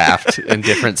on draft in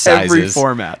different sizes. Every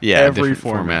format. Yeah, every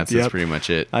different formats. That's pretty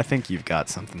much it. I think you've got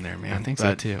something there, man. I think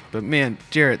so too. But man,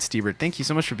 Jarrett Stieber, thank you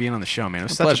so much for being on the show, man. It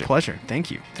was such a pleasure.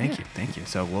 Thank you.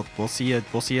 So we'll see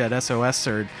you at SOS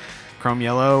or Chrome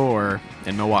Yellow or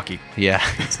in Milwaukee. Yeah.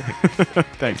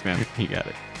 Thanks, man. You got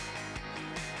it.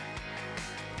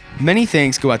 Many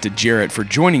thanks go out to Jarrett for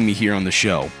joining me here on the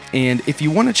show. And if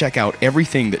you want to check out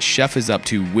everything that Chef is up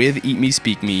to with Eat Me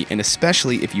Speak Me, and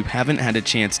especially if you haven't had a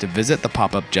chance to visit the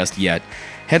pop-up just yet,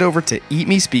 head over to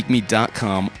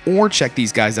eatmespeakme.com or check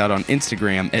these guys out on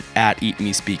Instagram at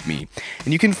 @eatmespeakme.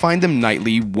 And you can find them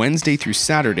nightly Wednesday through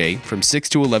Saturday from 6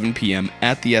 to 11 p.m.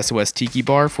 at the SOS Tiki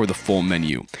Bar for the full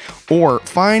menu. Or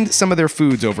find some of their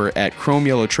foods over at Chrome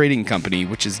Yellow Trading Company,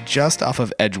 which is just off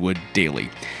of Edgewood Daily.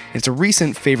 It's a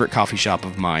recent favorite coffee shop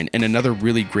of mine and another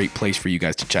really great place for you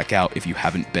guys to check out if you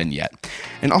haven't been yet.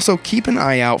 And also keep an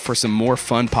eye out for some more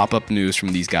fun pop-up news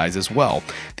from these guys as well.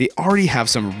 They already have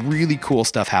some really cool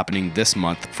stuff happening this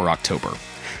month for October.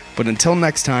 But until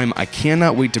next time, I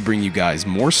cannot wait to bring you guys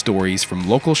more stories from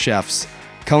local chefs,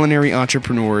 culinary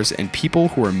entrepreneurs, and people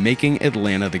who are making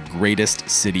Atlanta the greatest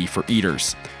city for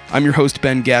eaters. I'm your host,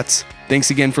 Ben Getz. Thanks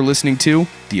again for listening to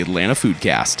the Atlanta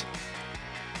Foodcast.